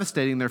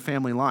devastating their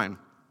family line.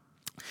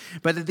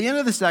 But at the end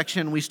of the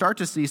section, we start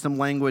to see some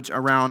language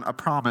around a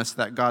promise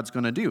that God's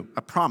going to do,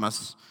 a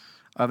promise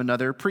of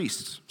another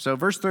priest. So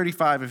verse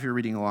 35, if you're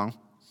reading along,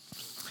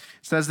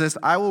 says this,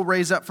 I will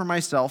raise up for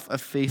myself a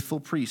faithful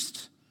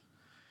priest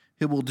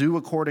who will do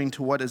according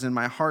to what is in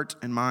my heart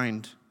and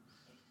mind.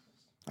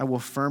 I will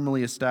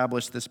firmly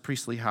establish this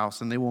priestly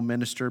house, and they will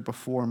minister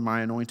before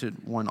my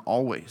anointed one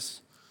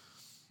always.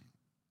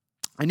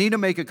 I need to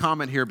make a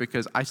comment here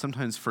because I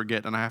sometimes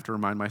forget, and I have to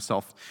remind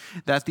myself,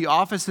 that the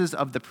offices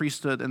of the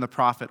priesthood and the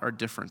prophet are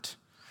different.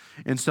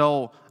 And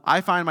so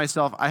I find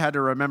myself, I had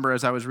to remember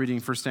as I was reading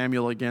 1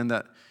 Samuel again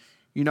that,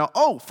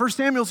 1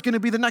 Samuel's going to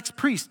be the next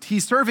priest.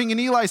 He's serving in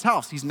Eli's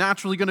house. He's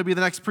naturally going to be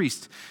the next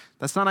priest.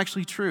 That's not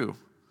actually true.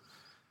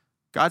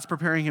 God's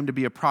preparing him to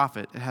be a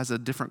prophet. It has a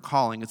different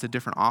calling. It's a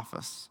different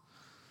office.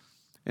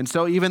 And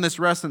so even this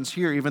reference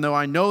here, even though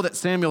I know that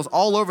Samuel's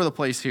all over the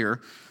place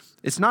here,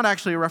 it's not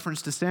actually a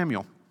reference to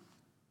Samuel.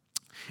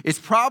 It's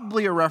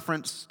probably a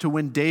reference to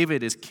when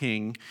David is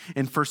king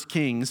in 1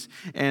 Kings,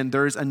 and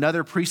there's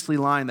another priestly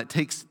line that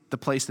takes the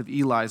place of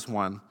Eli's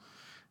one.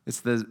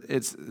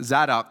 It's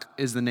Zadok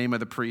is the name of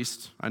the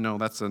priest. I know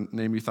that's a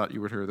name you thought you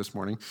would hear this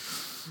morning.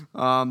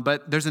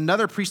 But there's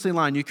another priestly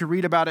line. You can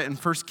read about it in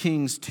 1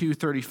 Kings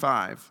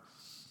 2:35.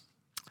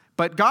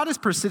 But God is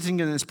persisting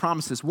in his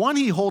promises. One,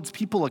 he holds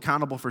people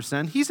accountable for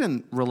sin. He's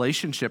in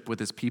relationship with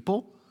his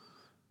people.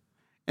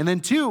 And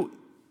then two,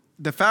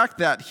 the fact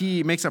that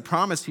he makes a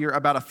promise here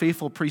about a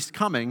faithful priest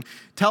coming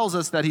tells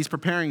us that he's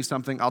preparing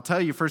something. I'll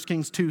tell you, 1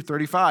 Kings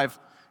 2:35,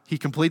 he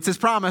completes his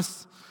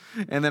promise.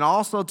 And then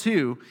also,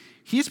 too,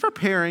 he's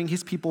preparing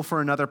his people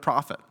for another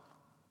prophet.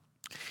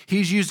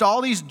 He's used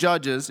all these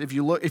judges. If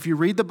you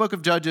read the book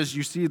of Judges,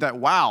 you see that,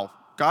 wow,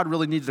 God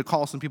really needed to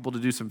call some people to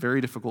do some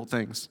very difficult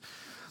things.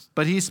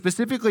 But he's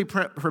specifically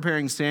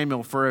preparing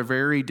Samuel for a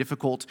very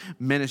difficult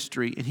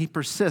ministry, and he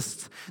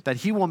persists that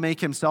he will make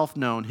himself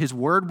known. His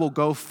word will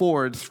go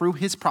forward through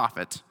his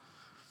prophet.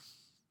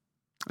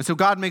 And so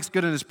God makes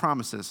good on his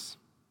promises.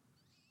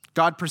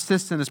 God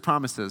persists in his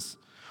promises.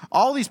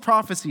 All these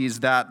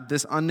prophecies that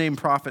this unnamed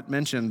prophet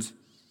mentions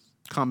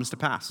comes to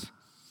pass.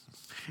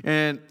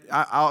 And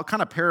I'll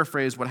kind of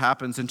paraphrase what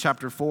happens in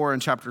chapter 4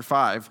 and chapter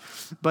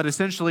 5. But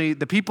essentially,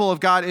 the people of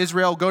God,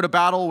 Israel, go to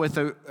battle with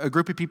a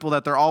group of people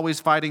that they're always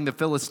fighting, the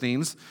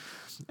Philistines.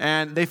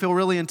 And they feel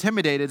really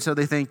intimidated, so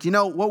they think,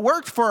 what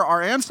worked for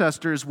our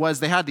ancestors was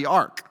they had the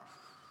ark.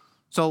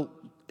 So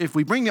if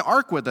we bring the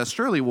ark with us,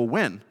 surely we'll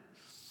win.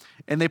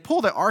 And they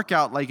pull the ark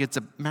out like it's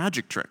a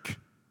magic trick.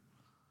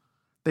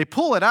 They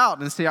pull it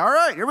out and say, all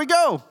right, here we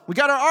go. We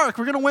got our ark.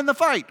 We're going to win the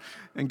fight.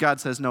 And God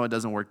says, no, it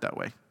doesn't work that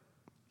way.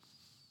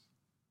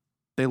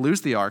 They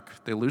lose the ark.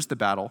 They lose the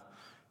battle.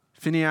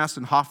 Phinehas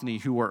and Hophni,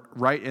 who were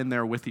right in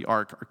there with the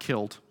ark, are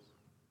killed.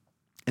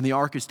 And the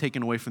ark is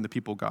taken away from the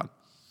people of God.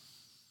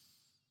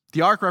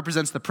 The ark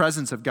represents the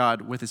presence of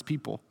God with his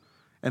people,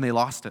 and they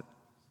lost it.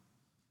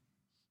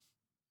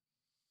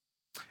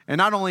 And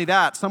not only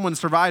that, someone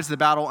survives the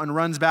battle and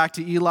runs back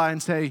to Eli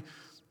and say,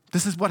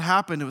 this is what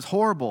happened. It was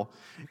horrible.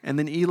 And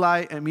then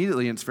Eli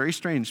immediately, and it's very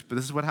strange, but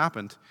this is what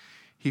happened.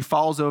 He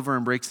falls over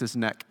and breaks his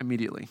neck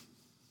immediately.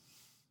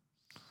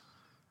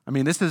 I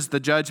mean, this is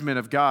the judgment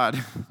of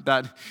God,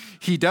 that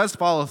he does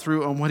follow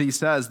through on what he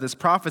says, this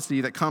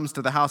prophecy that comes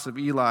to the house of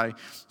Eli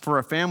for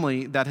a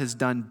family that has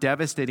done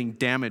devastating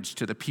damage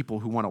to the people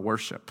who want to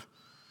worship.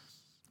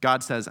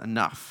 God says,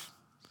 enough.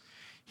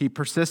 He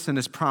persists in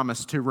his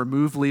promise to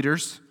remove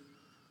leaders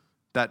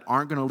that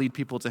aren't going to lead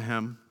people to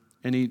him,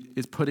 and he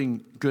is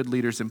putting good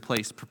leaders in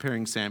place,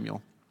 preparing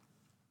Samuel.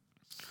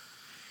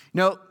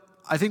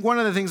 I think one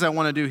of the things I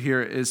want to do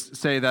here is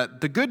say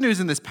that the good news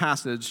in this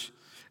passage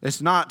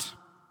is not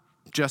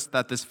just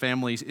that this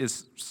family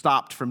is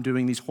stopped from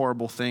doing these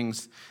horrible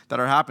things that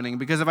are happening.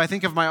 Because if I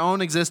think of my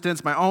own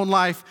existence, my own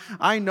life,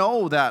 I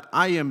know that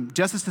I am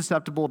just as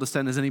susceptible to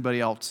sin as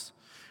anybody else.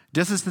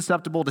 Just as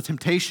susceptible to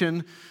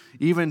temptation,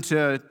 even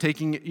to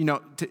taking,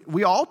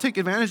 we all take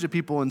advantage of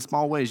people in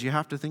small ways. You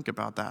have to think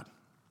about that.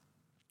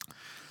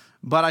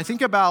 But I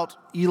think about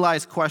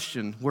Eli's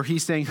question where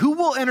he's saying, who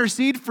will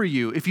intercede for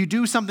you if you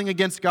do something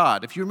against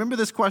God? If you remember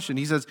this question,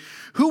 he says,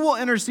 who will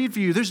intercede for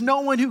you? There's no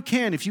one who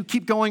can. If you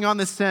keep going on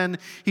this sin,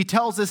 he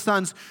tells his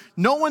sons,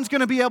 no one's going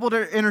to be able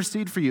to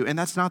intercede for you. And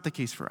that's not the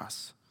case for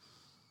us.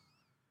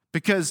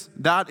 Because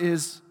that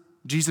is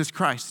Jesus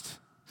Christ,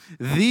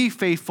 the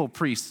faithful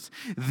priest,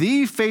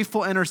 the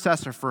faithful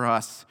intercessor for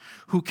us,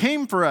 who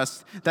came for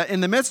us, that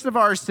in the midst of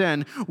our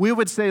sin, we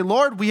would say,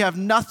 Lord, we have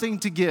nothing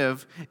to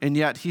give. And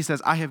yet he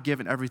says, I have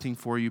given everything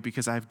for you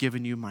because I have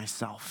given you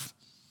myself.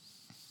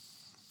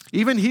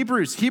 Even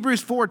Hebrews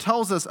 4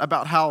 tells us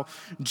about how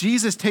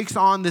Jesus takes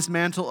on this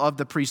mantle of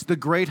the priest, the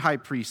great high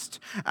priest,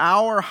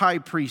 our high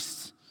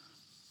priest.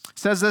 It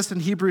says this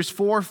in Hebrews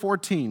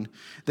 4:14.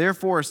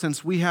 Therefore,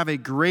 since we have a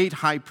great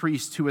high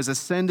priest who has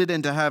ascended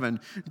into heaven,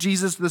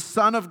 Jesus, the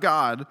Son of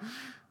God,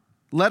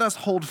 let us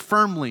hold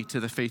firmly to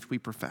the faith we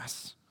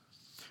profess.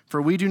 For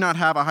we do not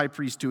have a high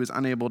priest who is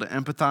unable to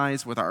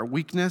empathize with our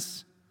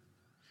weakness,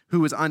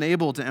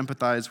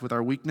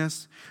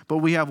 but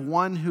we have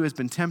one who has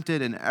been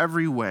tempted in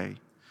every way,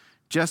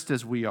 just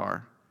as we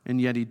are, and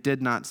yet he did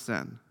not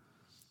sin.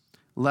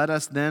 Let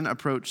us then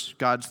approach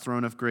God's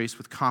throne of grace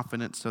with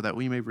confidence so that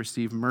we may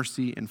receive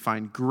mercy and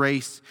find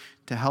grace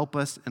to help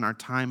us in our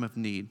time of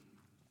need.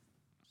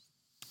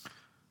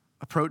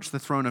 Approach the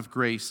throne of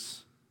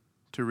grace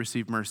to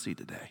receive mercy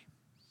today.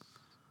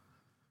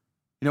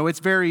 It's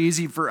very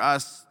easy for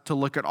us to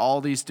look at all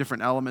these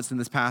different elements in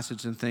this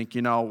passage and think,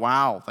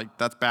 wow,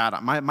 that's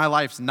bad. My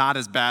life's not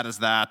as bad as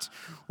that.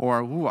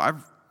 Or,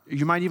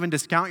 you might even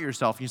discount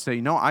yourself. You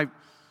say,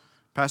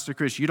 Pastor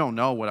Chris, you don't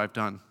know what I've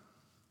done.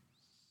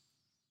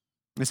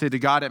 They say to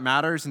God it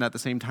matters, and at the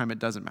same time it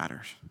doesn't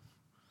matter.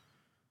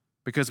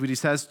 Because what he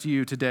says to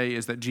you today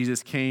is that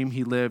Jesus came,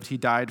 he lived, he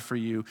died for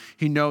you.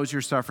 He knows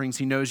your sufferings,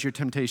 he knows your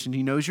temptation,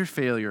 he knows your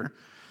failure.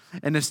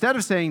 And instead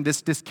of saying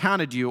this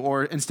discounted you,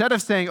 or instead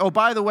of saying, oh,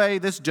 by the way,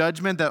 this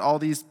judgment that all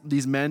these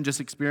men just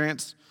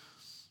experienced,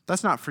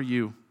 that's not for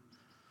you.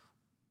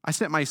 I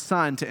sent my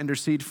son to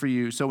intercede for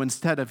you, so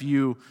instead of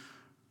you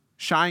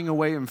shying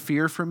away in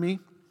fear from me,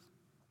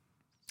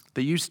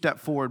 that you step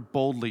forward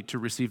boldly to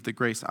receive the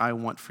grace I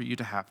want for you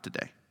to have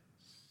today.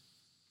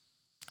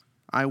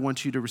 I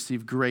want you to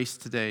receive grace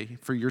today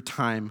for your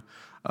time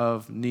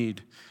of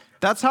need.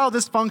 That's how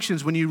this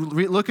functions when you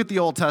look at the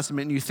Old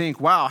Testament and you think,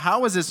 wow,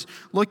 how is this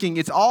looking?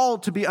 It's all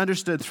to be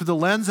understood through the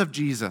lens of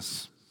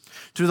Jesus,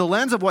 through the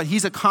lens of what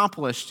he's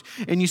accomplished.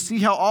 And you see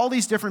how all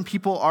these different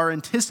people are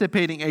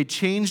anticipating a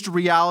changed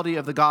reality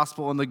of the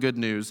gospel and the good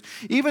news.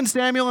 Even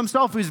Samuel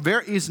himself,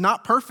 he's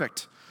not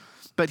perfect,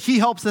 but he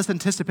helps us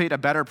anticipate a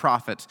better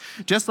prophet.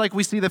 Just like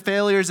we see the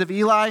failures of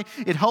Eli,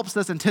 it helps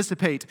us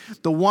anticipate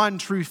the one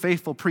true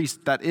faithful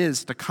priest that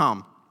is to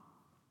come.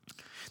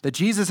 That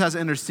Jesus has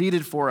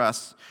interceded for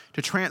us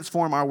to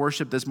transform our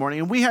worship this morning.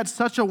 And we had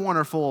such a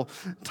wonderful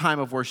time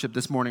of worship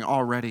this morning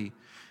already.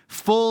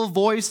 Full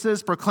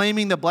voices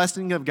proclaiming the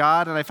blessing of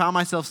God. And I found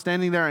myself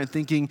standing there and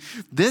thinking,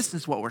 this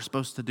is what we're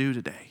supposed to do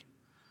today.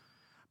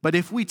 But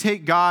if we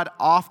take God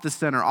off the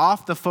center,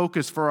 off the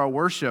focus for our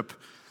worship,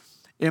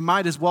 it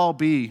might as well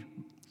be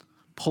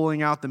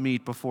pulling out the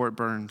meat before it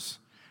burns.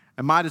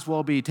 It might as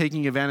well be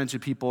taking advantage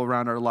of people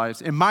around our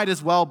lives. It might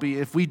as well be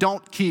if we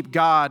don't keep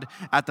God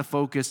at the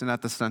focus and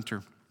at the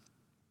center.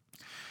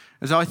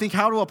 And so I think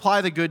how to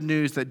apply the good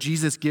news that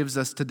Jesus gives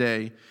us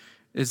today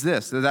is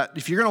this, that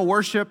if you're going to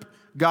worship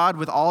God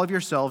with all of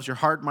yourselves, your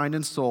heart, mind,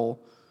 and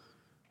soul,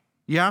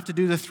 you have to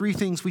do the three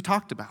things we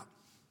talked about.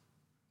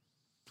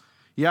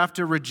 You have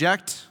to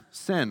reject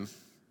sin.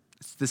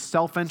 It's this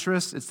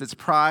self-interest, it's this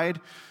pride.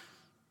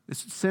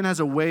 Sin has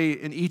a way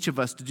in each of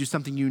us to do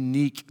something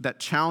unique that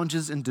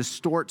challenges and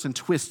distorts and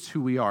twists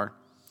who we are.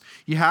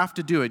 You have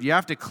to do it. You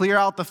have to clear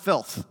out the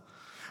filth.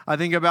 I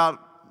think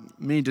about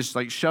me just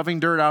like shoving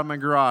dirt out of my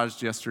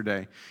garage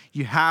yesterday.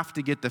 You have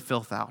to get the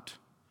filth out.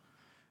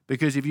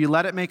 Because if you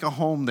let it make a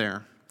home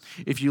there,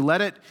 if you let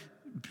it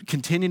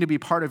continue to be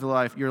part of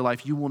your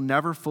life, you will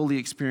never fully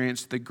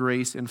experience the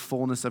grace and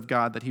fullness of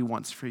God that he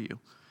wants for you.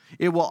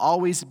 It will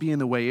always be in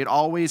the way. It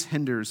always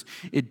hinders.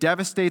 It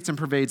devastates and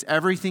pervades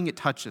everything it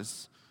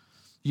touches.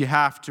 You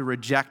have to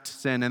reject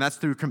sin, and that's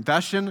through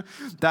confession,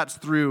 that's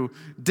through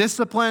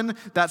discipline,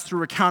 that's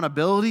through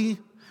accountability,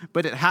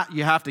 but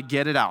you have to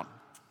get it out.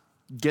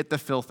 Get the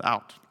filth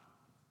out.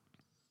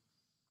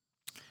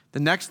 The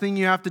next thing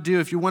you have to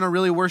do if you want to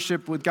really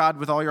worship with God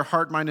with all your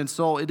heart, mind, and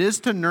soul, it is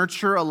to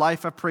nurture a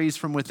life of praise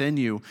from within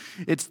you.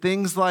 It's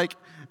things like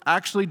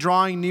actually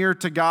drawing near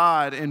to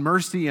God in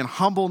mercy and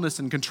humbleness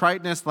and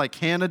contriteness like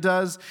Hannah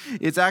does.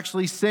 It's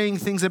actually saying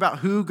things about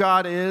who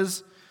God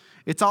is.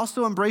 It's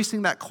also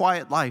embracing that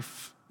quiet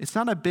life. It's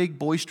not a big,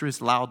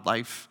 boisterous, loud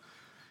life.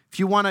 If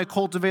you want to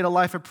cultivate a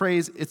life of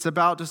praise, it's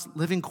about just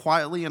living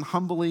quietly and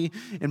humbly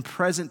and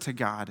present to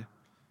God.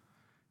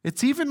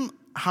 It's even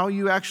how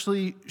you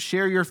actually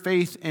share your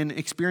faith and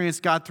experience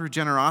God through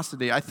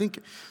generosity. I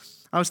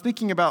was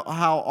thinking about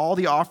how all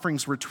the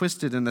offerings were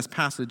twisted in this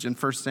passage in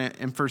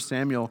 1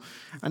 Samuel.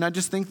 And I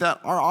just think that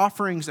our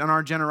offerings and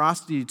our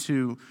generosity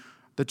to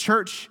the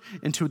church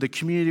and to the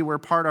community we're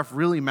part of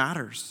really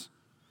matters.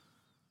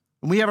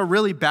 And we have a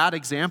really bad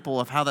example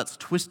of how that's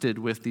twisted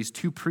with these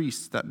two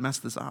priests that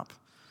messed this up.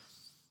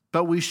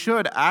 But we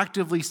should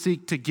actively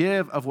seek to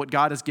give of what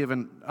God has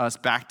given us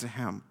back to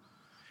him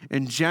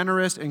in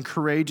generous and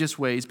courageous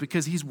ways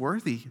because he's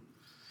worthy.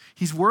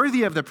 He's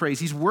worthy of the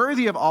praise. He's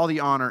worthy of all the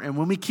honor. And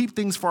when we keep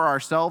things for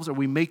ourselves or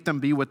we make them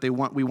be what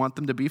we want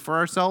them to be for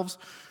ourselves,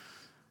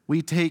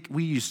 we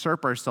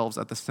usurp ourselves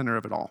at the center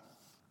of it all.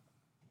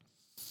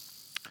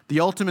 The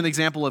ultimate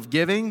example of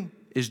giving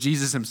is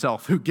Jesus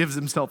himself, who gives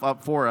himself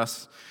up for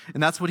us.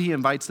 And that's what he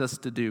invites us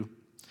to do.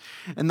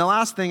 And the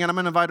last thing, and I'm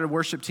going to invite our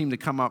worship team to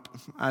come up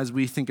as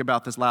we think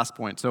about this last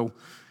point. So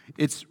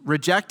it's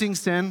rejecting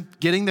sin,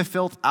 getting the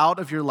filth out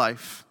of your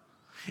life.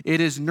 It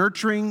is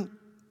nurturing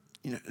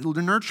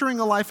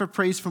a life of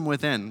praise from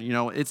within.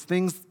 It's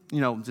things,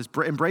 just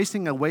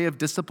embracing a way of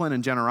discipline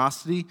and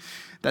generosity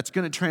that's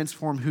going to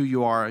transform who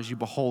you are as you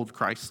behold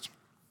Christ.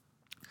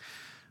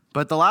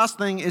 But the last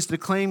thing is to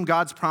claim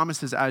God's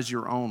promises as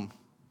your own.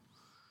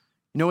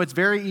 It's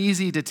very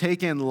easy to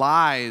take in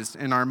lies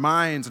in our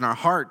minds and our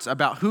hearts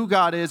about who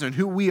God is and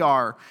who we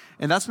are,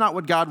 and that's not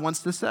what God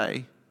wants to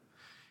say.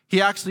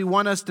 He actually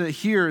wants us to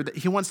hear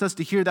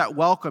that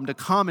welcome to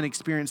come and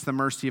experience the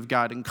mercy of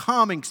God and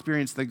come and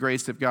experience the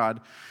grace of God.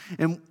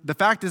 And the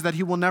fact is that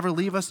he will never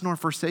leave us nor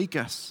forsake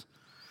us.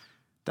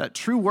 That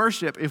true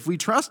worship, if we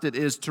trust it,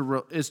 is to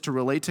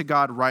relate to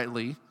God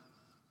rightly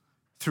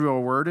through our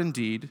word and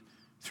deed,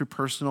 through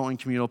personal and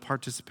communal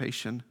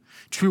participation.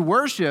 True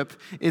worship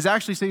is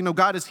actually saying, no,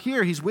 God is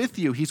here. He's with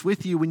you. He's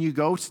with you when you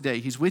go today.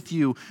 He's with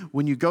you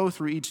when you go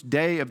through each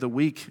day of the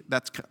week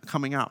that's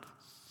coming up.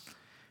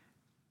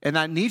 And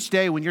that in each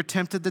day when you're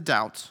tempted to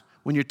doubt,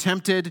 when you're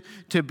tempted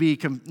to be,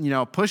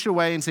 push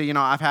away and say,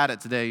 I've had it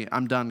today.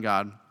 I'm done,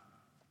 God.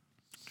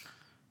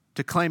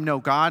 To claim, no,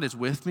 God is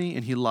with me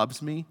and he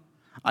loves me.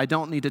 I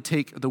don't need to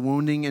take the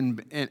wounding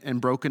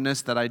and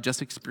brokenness that I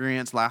just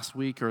experienced last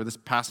week or this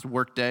past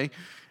work day.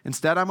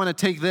 Instead, I'm going to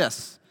take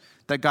this,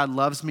 that God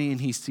loves me and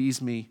he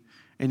sees me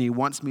and he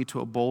wants me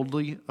to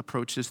boldly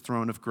approach his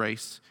throne of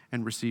grace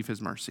and receive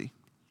his mercy.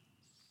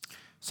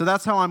 So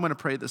that's how I'm going to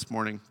pray this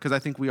morning, because I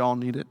think we all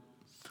need it.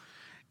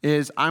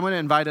 I'm going to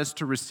invite us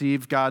to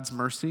receive God's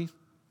mercy.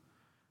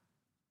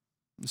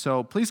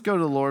 So please go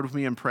to the Lord with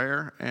me in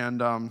prayer,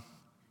 and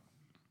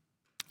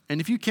And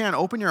if you can,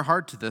 open your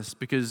heart to this,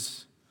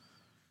 because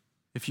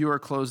if you are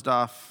closed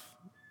off,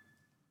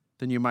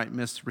 then you might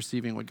miss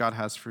receiving what God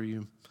has for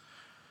you.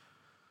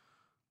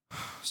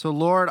 So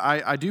Lord,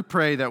 I do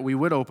pray that we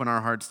would open our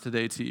hearts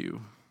today to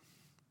you.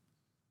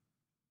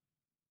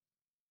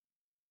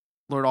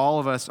 Lord, all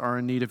of us are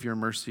in need of your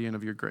mercy and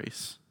of your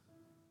grace.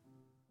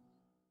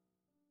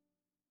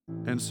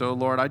 And so,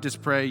 Lord, I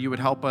just pray you would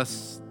help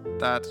us,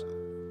 that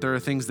there are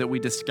things that we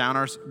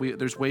discount,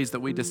 there's ways that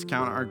we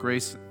discount our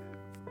grace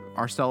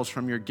ourselves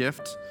from your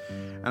gift.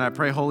 And I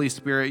pray, Holy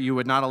Spirit, you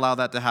would not allow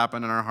that to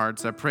happen in our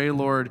hearts. I pray,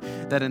 Lord,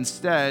 that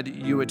instead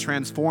you would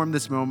transform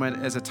this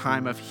moment as a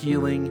time of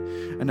healing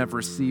and of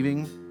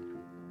receiving.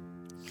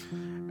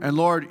 And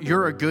Lord,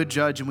 you're a good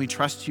judge, and we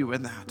trust you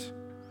in that.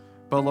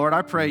 But Lord,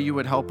 I pray you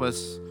would help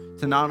us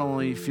to not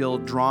only feel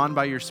drawn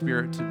by your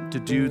Spirit to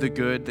do the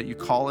good that you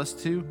call us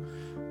to,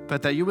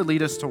 but that you would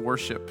lead us to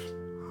worship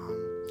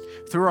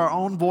through our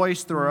own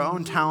voice, through our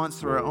own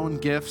talents, through our own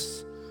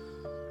gifts.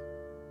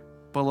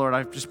 But Lord,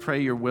 I just pray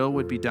your will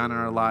would be done in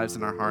our lives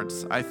and our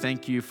hearts. I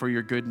thank you for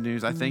your good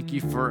news. I thank you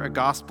for a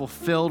gospel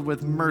filled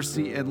with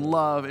mercy and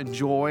love and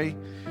joy.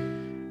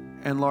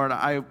 And Lord,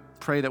 I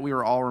pray that we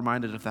are all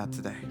reminded of that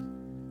today.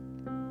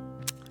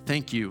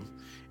 Thank you.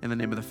 In the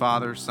name of the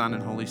Father, Son,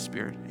 and Holy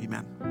Spirit.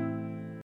 Amen.